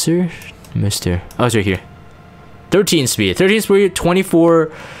I miss her? Missed her. Oh, it's right here. 13 speed. 13 speed, 24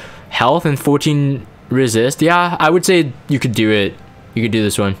 health, and 14 resist. Yeah, I would say you could do it. You could do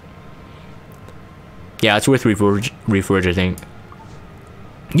this one. Yeah, it's worth reforge, I think.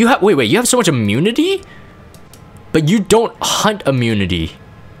 You have wait, you have so much immunity? But you don't hunt immunity.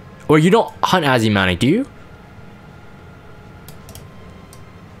 Or you don't hunt Azimanic, do you?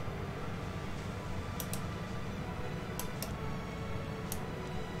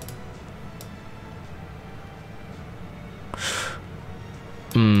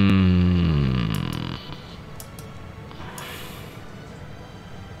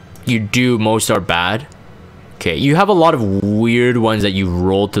 You do, most are bad. Okay, you have a lot of weird ones that you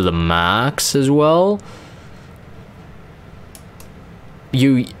roll to the max as well.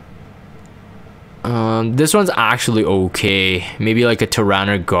 This one's actually okay. Maybe like a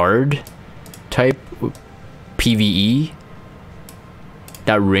Tyranner Guard type PvE.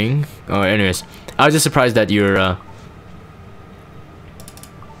 That ring. Oh, anyways, I was just surprised that you're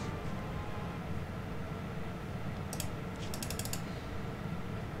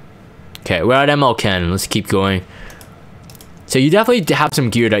okay, we're at ML Ken. Let's keep going. So you definitely have some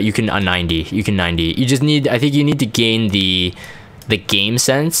gear that you can 90. You can 90. You just need, I think you need to gain the game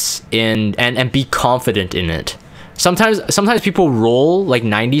sense and be confident in it. Sometimes people roll like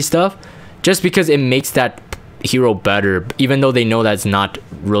 90 stuff just because it makes that hero better, even though they know that's not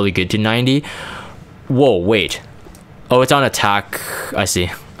really good to 90. Whoa, wait. Oh, it's on attack. I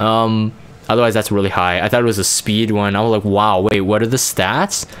see. Otherwise that's really high. I thought it was a speed one. I was like, wow, wait, what are the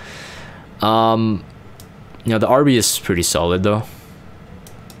stats? You know, the RB is pretty solid though.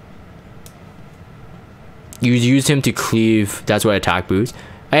 You use him to cleave. That's why attack boots.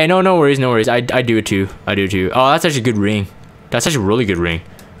 Hey, no worries, no worries. I do it too. I do it too. Oh, that's actually a good ring. That's actually a really good ring.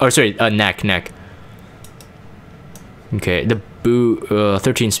 Oh, sorry, neck. Okay, the boot,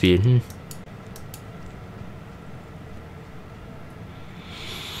 13 speed.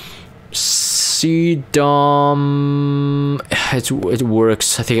 It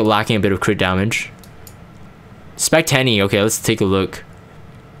works. I think it's lacking a bit of crit damage. Spec Tenny. Okay, let's take a look.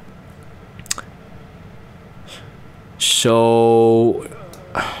 So,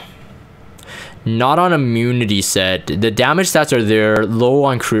 not on immunity set. The damage stats are there. Low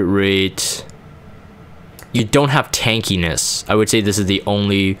on crit rate. You don't have tankiness. I would say this is the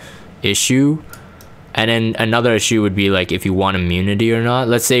only issue. And then another issue would be like if you want immunity or not.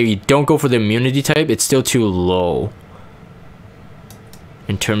 Let's say you don't go for the immunity type, it's still too low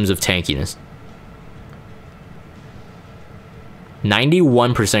in terms of tankiness.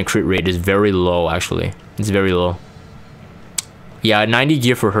 91% crit rate is very low, actually. It's very low. Yeah, 90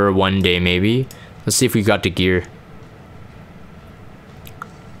 gear for her one day, maybe. Let's see if we got the gear.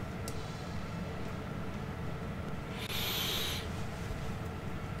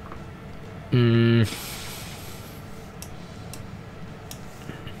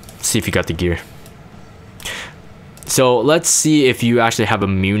 see if you got the gear. So let's see if you actually have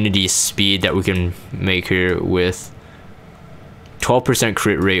immunity speed that we can make here with 12%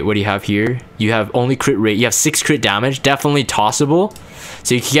 crit rate. What do you have here? You have only crit rate. You have 6 crit damage. Definitely tossable.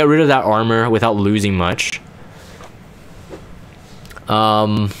 So you can get rid of that armor without losing much.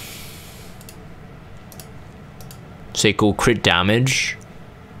 Say go crit damage.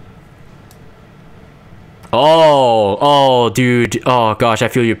 Oh, dude. Oh gosh, I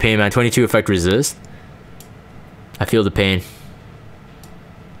feel your pain, man. 22 effect resist. I feel the pain.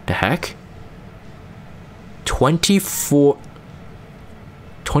 The heck? 24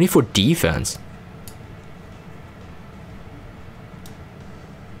 defense.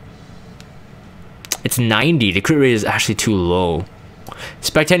 It's 90. The crit rate is actually too low.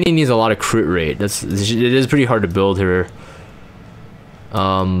 Spectating needs a lot of crit rate. It is pretty hard to build her.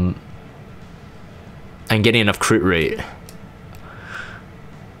 And getting enough crit rate.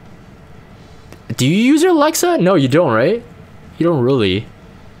 Do you use your Alexa? No, you don't, right? You don't really.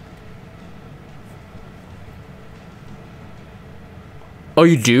 Oh,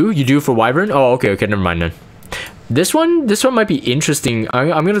 you do? You do for Wyvern? Oh, okay, never mind then. This one might be interesting.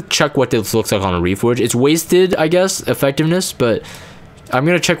 I'm gonna check what this looks like on a Reforge. It's wasted, I guess, effectiveness, but I'm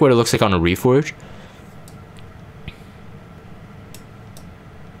gonna check what it looks like on a Reforge.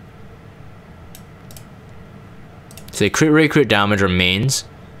 Say crit rate, crit damage, or mains.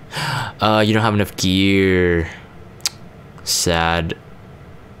 You don't have enough gear. Sad.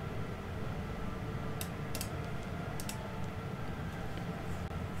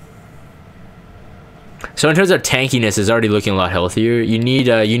 So in terms of tankiness, it's already looking a lot healthier. You need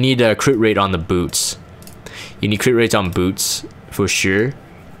a crit rate on the boots. You need crit rates on boots for sure.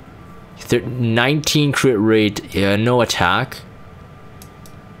 19 crit rate, yeah, no attack.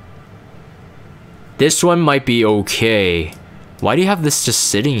 This one might be okay. Why do you have this just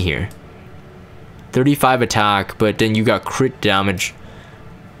sitting here? 35 attack, but then you got crit damage.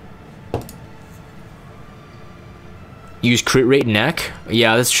 Use crit rate neck?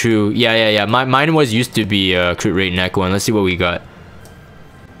 Yeah, that's true. Yeah. Mine was used to be a crit rate neck one. Let's see what we got.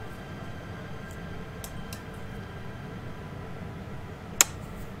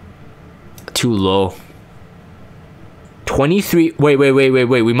 Too low. 23. Wait.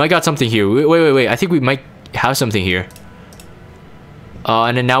 We might got something here. Wait. I think we might have something here.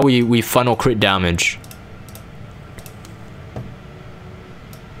 And then now we funnel crit damage.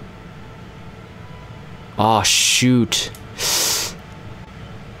 Oh shoot.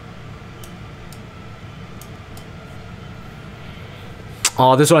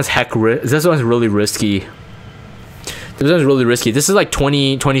 Oh, this one's really risky. This one's really risky. This is like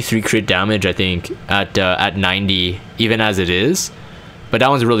 23 crit damage, I think, at 90, even as it is. But that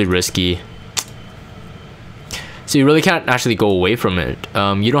one's really risky. So you really can't actually go away from it.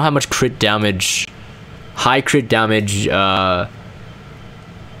 You don't have much crit damage. High crit damage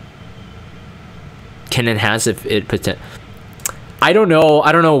can enhance if it I don't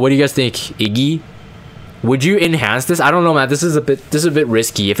know. What do you guys think, Iggy? Would you enhance this? I don't know, man. This is a bit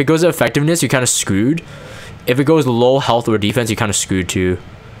risky. If it goes to effectiveness, you're kind of screwed. If it goes low health or defense, you're kind of screwed too.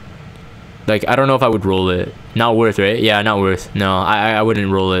 Like, I don't know if I would roll it. Not worth, right? Yeah, not worth. No, I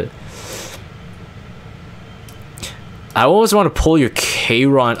wouldn't roll it. I always want to pull your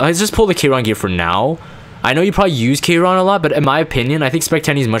Kayron. Let's just pull the Kayron gear for now. I know you probably use Kayron a lot, but in my opinion, I think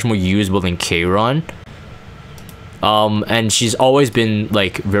Spectani is much more usable than Kayron. And she's always been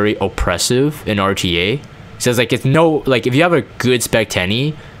like very oppressive in RTA. So it's like, if you have a good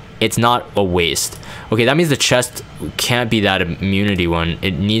Spectani, it's not a waste. Okay, that means the chest can't be that immunity one.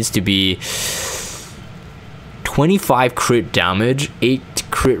 It needs to be 25 crit damage, 8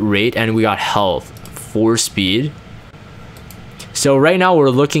 crit rate, and we got health, 4 speed. So right now we're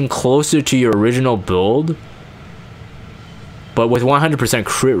looking closer to your original build, but with 100%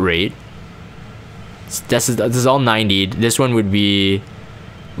 crit rate. This is all 90. This one would be,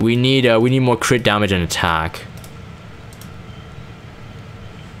 we need more crit damage and attack.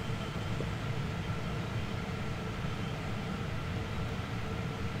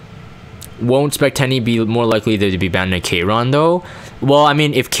 Won't Spectani be more likely to be banned than Kayron though? Well, I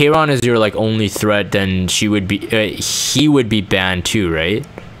mean, if Kayron is your like only threat, then he would be banned too, right?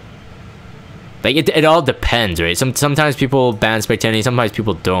 Like it all depends, right? Sometimes people ban Spectani, sometimes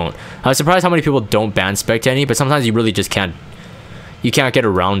people don't. I was surprised how many people don't ban Spectani, but sometimes you really just can't get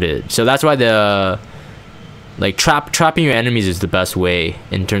around it. So that's why the like trapping your enemies is the best way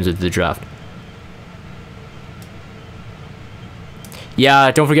in terms of the draft.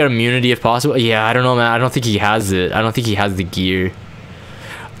 Yeah, don't forget immunity if possible. Yeah, I don't know, man. I don't think he has it. I don't think he has the gear.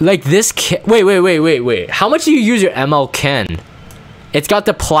 Like this wait. How much do you use your ML Ken? It's got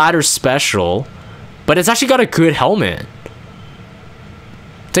the platter special, but it's actually got a good helmet.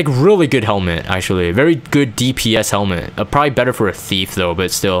 It's like really good helmet, actually. Very good DPS helmet. Probably better for a thief though,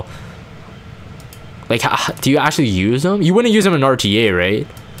 but still. Like, do you actually use them? You wouldn't use them in RTA, right?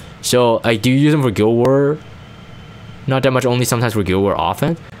 So, like, do you use them for Guild War? Not that much, only sometimes for Guild War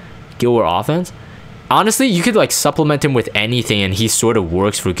offense. Guild War offense. Honestly, you could like supplement him with anything and he sort of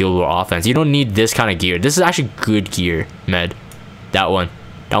works for Guild War offense. You don't need this kind of gear. This is actually good gear, Med. That one's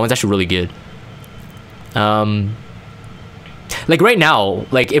actually really good. Like right now,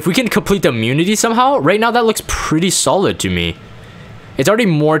 like if we can complete the immunity somehow, right now that looks pretty solid to me. It's already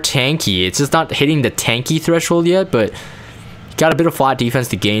more tanky. It's just not hitting the tanky threshold yet, but you got a bit of flat defense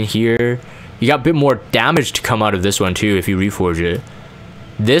to gain here. You got a bit more damage to come out of this one too if you reforge it.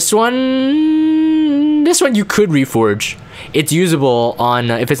 This one you could reforge. It's usable on,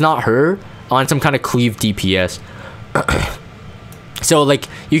 if it's not her, on some kind of cleave DPS. So like,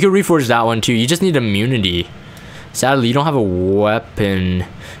 you could reforge that one too. You just need immunity. Sadly, you don't have a weapon.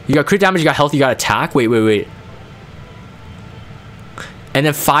 You got crit damage, you got health, you got attack. Wait. And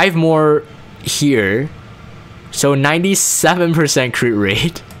then 5 more here. So 97% crit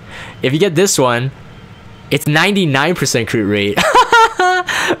rate. If you get this one, it's 99% crit rate.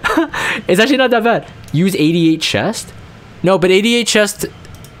 It's actually not that bad. Use 88 chest? No, but 88 chest...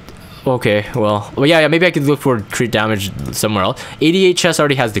 Okay, well yeah, maybe I could look for crit damage somewhere else. 88 chest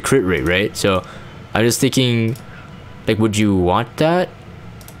already has the crit rate, right? So I'm just thinking, like, would you want that?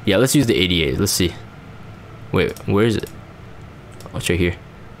 Yeah, let's use the 88. Let's see. Wait, where is it? Oh, it's right here.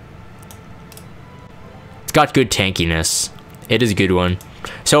 It's got good tankiness. It is a good one.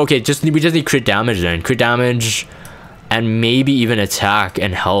 So okay, we just need crit damage then. Crit damage and maybe even attack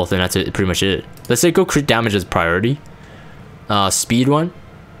and health, and that's it, pretty much it. Let's say go crit damage as priority. Speed one.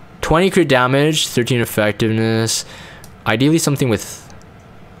 20 crit damage, 13 effectiveness. Ideally something with...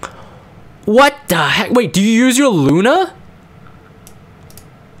 What the heck? Wait, do you use your Luna?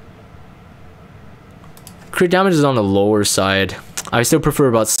 Crit damage is on the lower side. I still prefer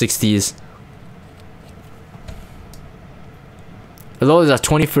about 60s. As long as that's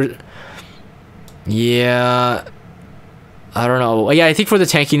 20 for... Yeah... I don't know. Yeah, I think for the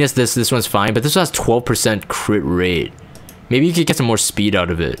tankiness, this one's fine, but this one has 12% crit rate. Maybe you could get some more speed out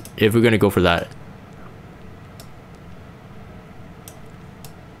of it, if we're gonna go for that.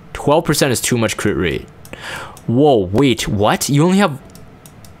 12% is too much crit rate. Whoa, wait, what? You only have...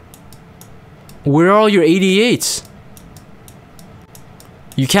 Where are all your 88s?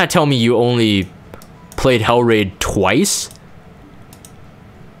 You can't tell me you only played Hellraid twice?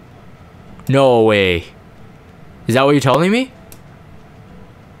 No way. Is that what you're telling me?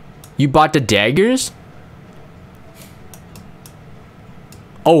 You bought the daggers?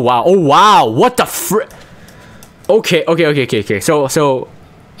 Oh wow, what the fr... Okay. So,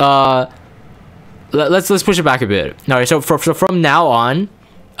 let's push it back a bit. Alright, so from now on,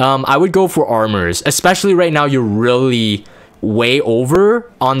 I would go for armors. Especially right now, you're really way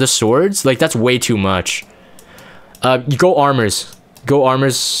over on the swords. Like, that's way too much. You go armors. Go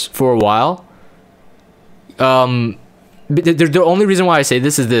armors for a while. The only reason why I say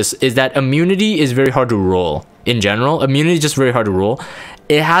this is that immunity is very hard to roll in general. Immunity is just very hard to roll.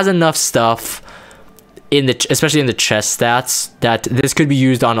 It has enough stuff in the, especially in the chest stats, that this could be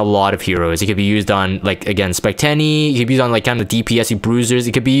used on a lot of heroes. It could be used on, like, again, Specteni. It could be used on like kind of DPS-y bruisers.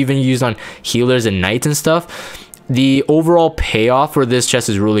 It could be even used on healers and knights and stuff. The overall payoff for this chest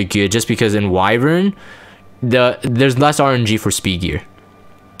is really good, just because in Wyvern, there's less RNG for speed gear.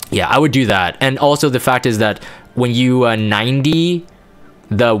 Yeah, I would do that. And also the fact is that when you 90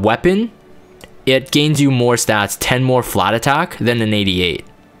 the weapon, it gains you more stats, 10 more flat attack than an 88.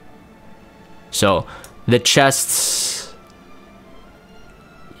 So the chests,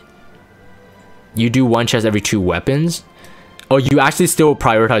 you do one chest every 2 weapons. Oh, you actually still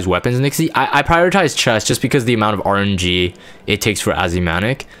prioritize weapons, Nixie? I prioritize chests just because the amount of RNG it takes for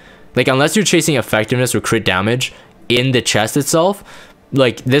Azimanic. Like, unless you're chasing effectiveness or crit damage in the chest itself,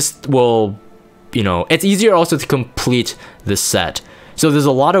 like, this will, you know, it's easier also to complete the set. So there's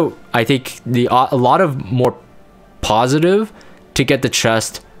a lot of, I think, a lot of more positive to get the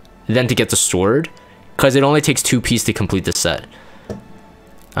chest than to get the sword, because it only takes 2 pieces to complete the set.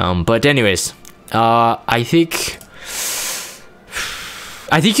 But anyways, I think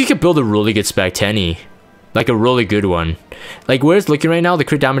you could build a really good Specteni, like a really good one. Like, where it's looking right now, the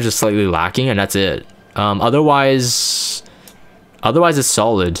crit damage is slightly lacking, and that's it. Otherwise it's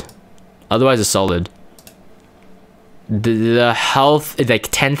solid. The health, like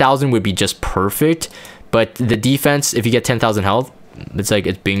 10,000 would be just perfect, but the defense, if you get 10,000 health, it's like,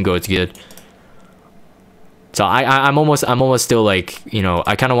 it's bingo, it's good. So I'm almost still like, you know,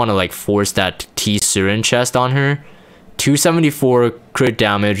 I kind of want to like force that T Surin chest on her. 274 crit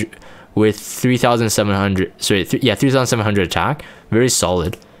damage with 3,700, sorry, 3,700 attack. Very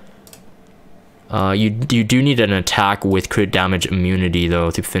solid. You do need an attack with crit damage immunity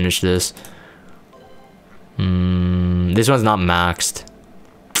though to finish this. This one's not maxed.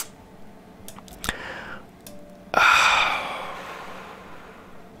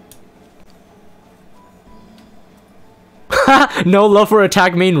 No love for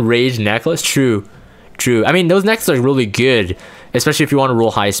attack main rage necklace. True. I mean, those necklaces are really good, especially if you want to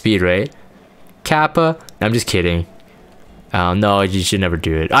roll high speed, right? Kappa. I'm just kidding. No, you should never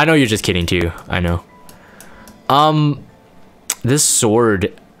do it. I know you're just kidding too. I know. This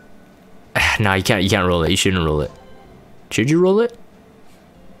sword. Nah, you can't roll it. You shouldn't roll it. Should you roll it?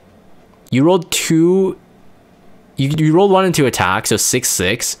 You rolled 2. You rolled 1 into attack, so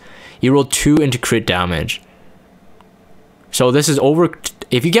 6/6. You rolled 2 into crit damage. So this is over.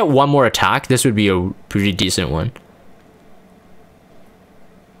 If you get 1 more attack, this would be a pretty decent one.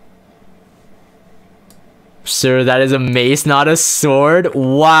 Sir, that is a mace, not a sword.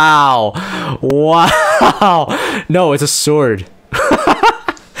 Wow. No, it's a sword.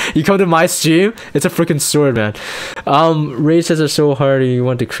 You come to my stream, it's a freaking sword, man. Rage tests are so hard and you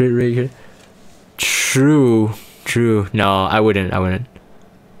want to crit rate. True. No, I wouldn't.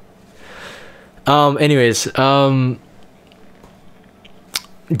 Anyways,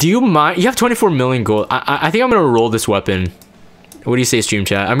 do you mind? You have 24 million gold. I think I'm gonna roll this weapon. What do you say, stream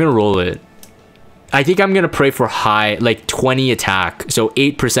chat? I'm gonna roll it. I think I'm gonna pray for high, like 20 attack, so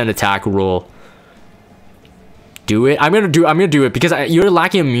 8% attack roll. Do it. I'm gonna do it because you're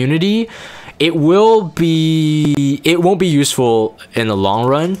lacking immunity. It won't be useful in the long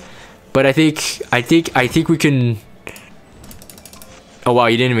run, but I think we can. Oh wow,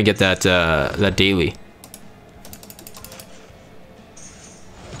 you didn't even get that that daily.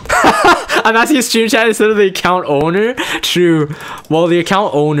 I'm asking a stream chat instead of the account owner. True. Well, the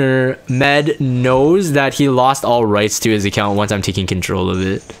account owner, Med, knows that he lost all rights to his account once I'm taking control of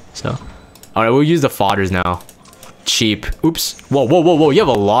it. So, all right, we'll use the fodders now. Cheap. Oops. Whoa. You have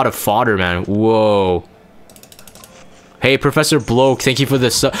a lot of fodder, man. Whoa. Hey, Professor Bloke, thank you for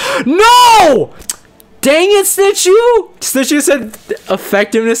this. No! Dang it, Snitchu! Snitchu said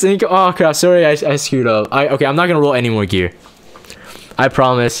effectiveness. Oh crap! Sorry, I screwed up. Okay, I'm not gonna roll any more gear. I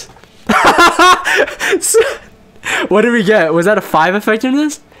promise. What did we get? Was that a 5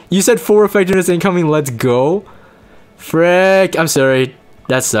 effectiveness? You said 4 effectiveness incoming. Let's go. Frick. I'm sorry.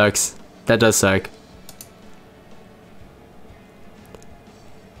 That sucks. That does suck.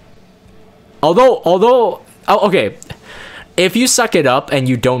 Although, oh, okay. If you suck it up and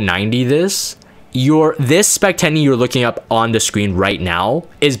you don't 90 this spec 10 you're looking up on the screen right now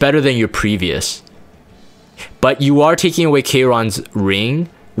is better than your previous. But you are taking away Kayron's ring,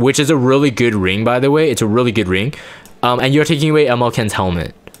 which is a really good ring, by the way. It's a really good ring. And you're taking away MLKen's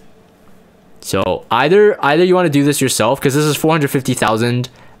helmet. So either you want to do this yourself, because this is 450,000.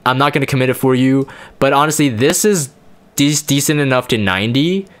 I'm not going to commit it for you. But honestly, this is decent enough to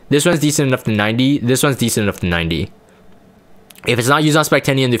 90. This one's decent enough to 90. This one's decent enough to 90. If it's not used on Spec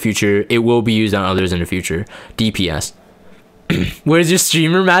 10 in the future, it will be used on others in the future. DPS. Where's your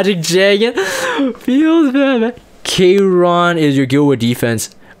streamer magic, Jagan? Feels bad, man. Kayron is your guild with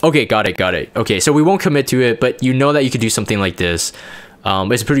defense. Okay, got it. Okay, so we won't commit to it, but you know that you could do something like this.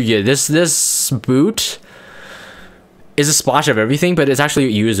 It's pretty good. This boot is a splash of everything, but it's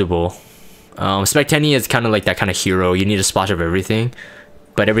actually usable. Spec 10 is kind of like that kind of hero. You need a splash of everything,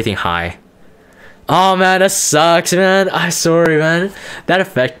 but everything high. Oh man, that sucks, man. I'm sorry, man. That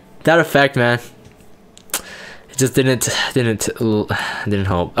effect, man. It just didn't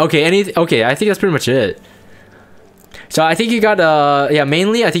help. Okay, okay, I think that's pretty much it. So I think you got yeah,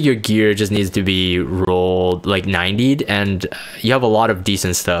 mainly I think your gear just needs to be rolled like 90'd, and you have a lot of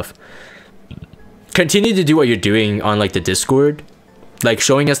decent stuff. Continue to do what you're doing on like the Discord, like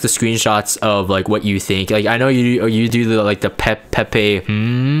showing us the screenshots of like what you think. Like I know you do the like the Pepe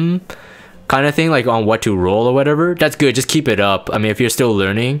kind of thing, like on what to roll or whatever. That's good. Just keep it up. I mean, if you're still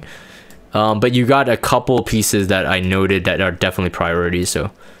learning, but you got a couple pieces that I noted that are definitely priorities.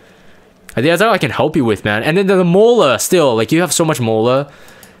 So I think that's all I can help you with, man. And then the Mola still, like you have so much Mola.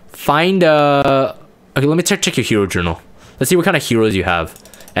 Find okay, let me check your hero journal. Let's see what kind of heroes you have.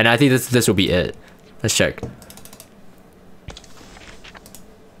 And I think this will be it. Let's check.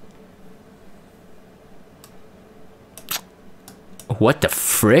 What the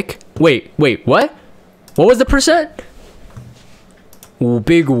frick? Wait, what? What was the percent? Ooh,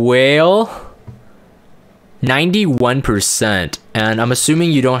 big whale. 91%. And I'm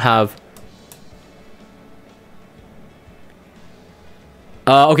assuming you don't have...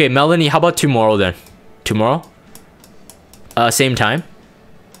 Okay, Melanie, how about tomorrow then? Tomorrow? Same time?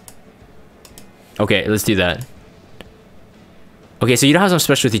 Okay, let's do that. Okay, so you don't have some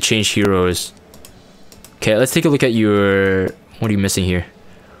specialty change heroes. Okay, let's take a look at your... What are you missing here?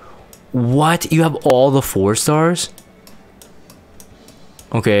 What? You have all the 4 stars?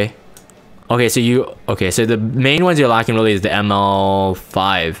 Okay. Okay, so you... Okay, so the main ones you're lacking really is the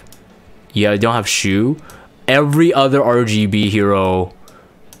ML5. Yeah, you don't have Shu. Every other RGB hero...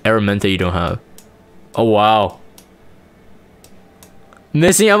 Araminta you don't have. Oh, wow.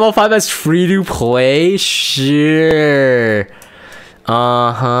 Missing ML5 that's free to play? Sure.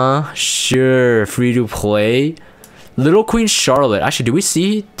 Sure. Free to play. Little Queen Charlotte. Actually, do we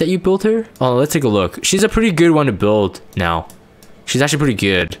see that you built her? Oh, let's take a look. She's a pretty good one to build now. She's actually pretty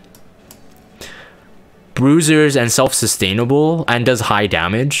good. Bruisers and self-sustainable and does high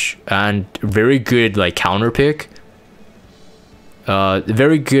damage and very good like counter pick.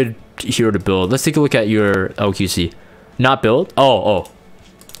 Very good hero to build. Let's take a look at your LQC. Not built?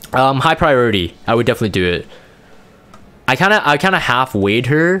 High priority. I would definitely do it. I kind of half weighed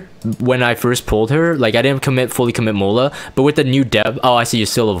her when I first pulled her. Like I didn't fully commit Mola, but with the new dev, oh, I see you're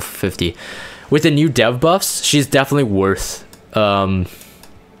still level 50. With the new dev buffs, she's definitely worth.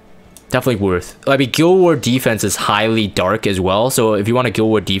 Definitely worth. I mean, Guild War defense is highly dark as well. So if you want a Guild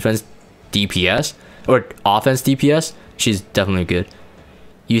War defense DPS or offense DPS, she's definitely good.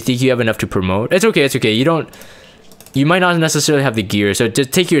 You think you have enough to promote? It's okay. It's okay. You might not necessarily have the gear, so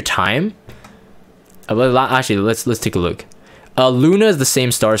just take your time. Actually, let's take a look. Luna is the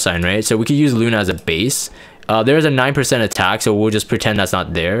same star sign, right? So we could use Luna as a base. There's a 9% attack, so we'll just pretend that's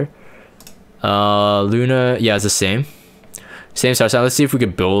not there. Luna, yeah, it's the same. Same star sign. Let's see if we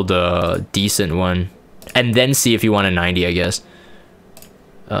could build a decent one. And then see if you want a 90, I guess.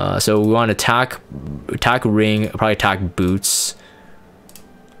 So we want attack ring, probably attack boots.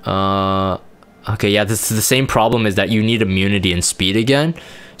 Okay, yeah, this is the same problem is that you need immunity and speed again.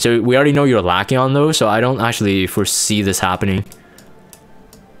 So we already know you're lacking on those, so I don't actually foresee this happening.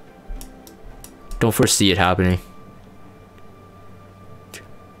 Don't foresee it happening.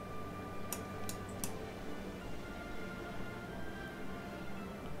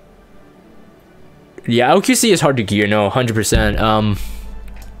 Yeah, LQC is hard to gear, no, 100%.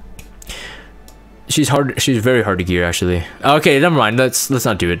 She's very hard to gear actually. Okay, never mind. Let's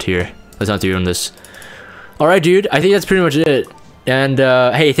not do it here. Let's not do it on this. Alright, dude, I think that's pretty much it. And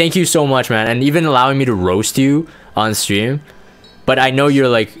hey, thank you so much, man, and even allowing me to roast you on stream. But I know you're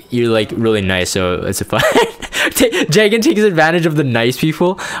like really nice, so it's fine. Jagan takes advantage of the nice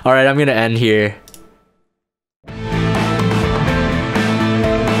people. Alright, I'm gonna end here.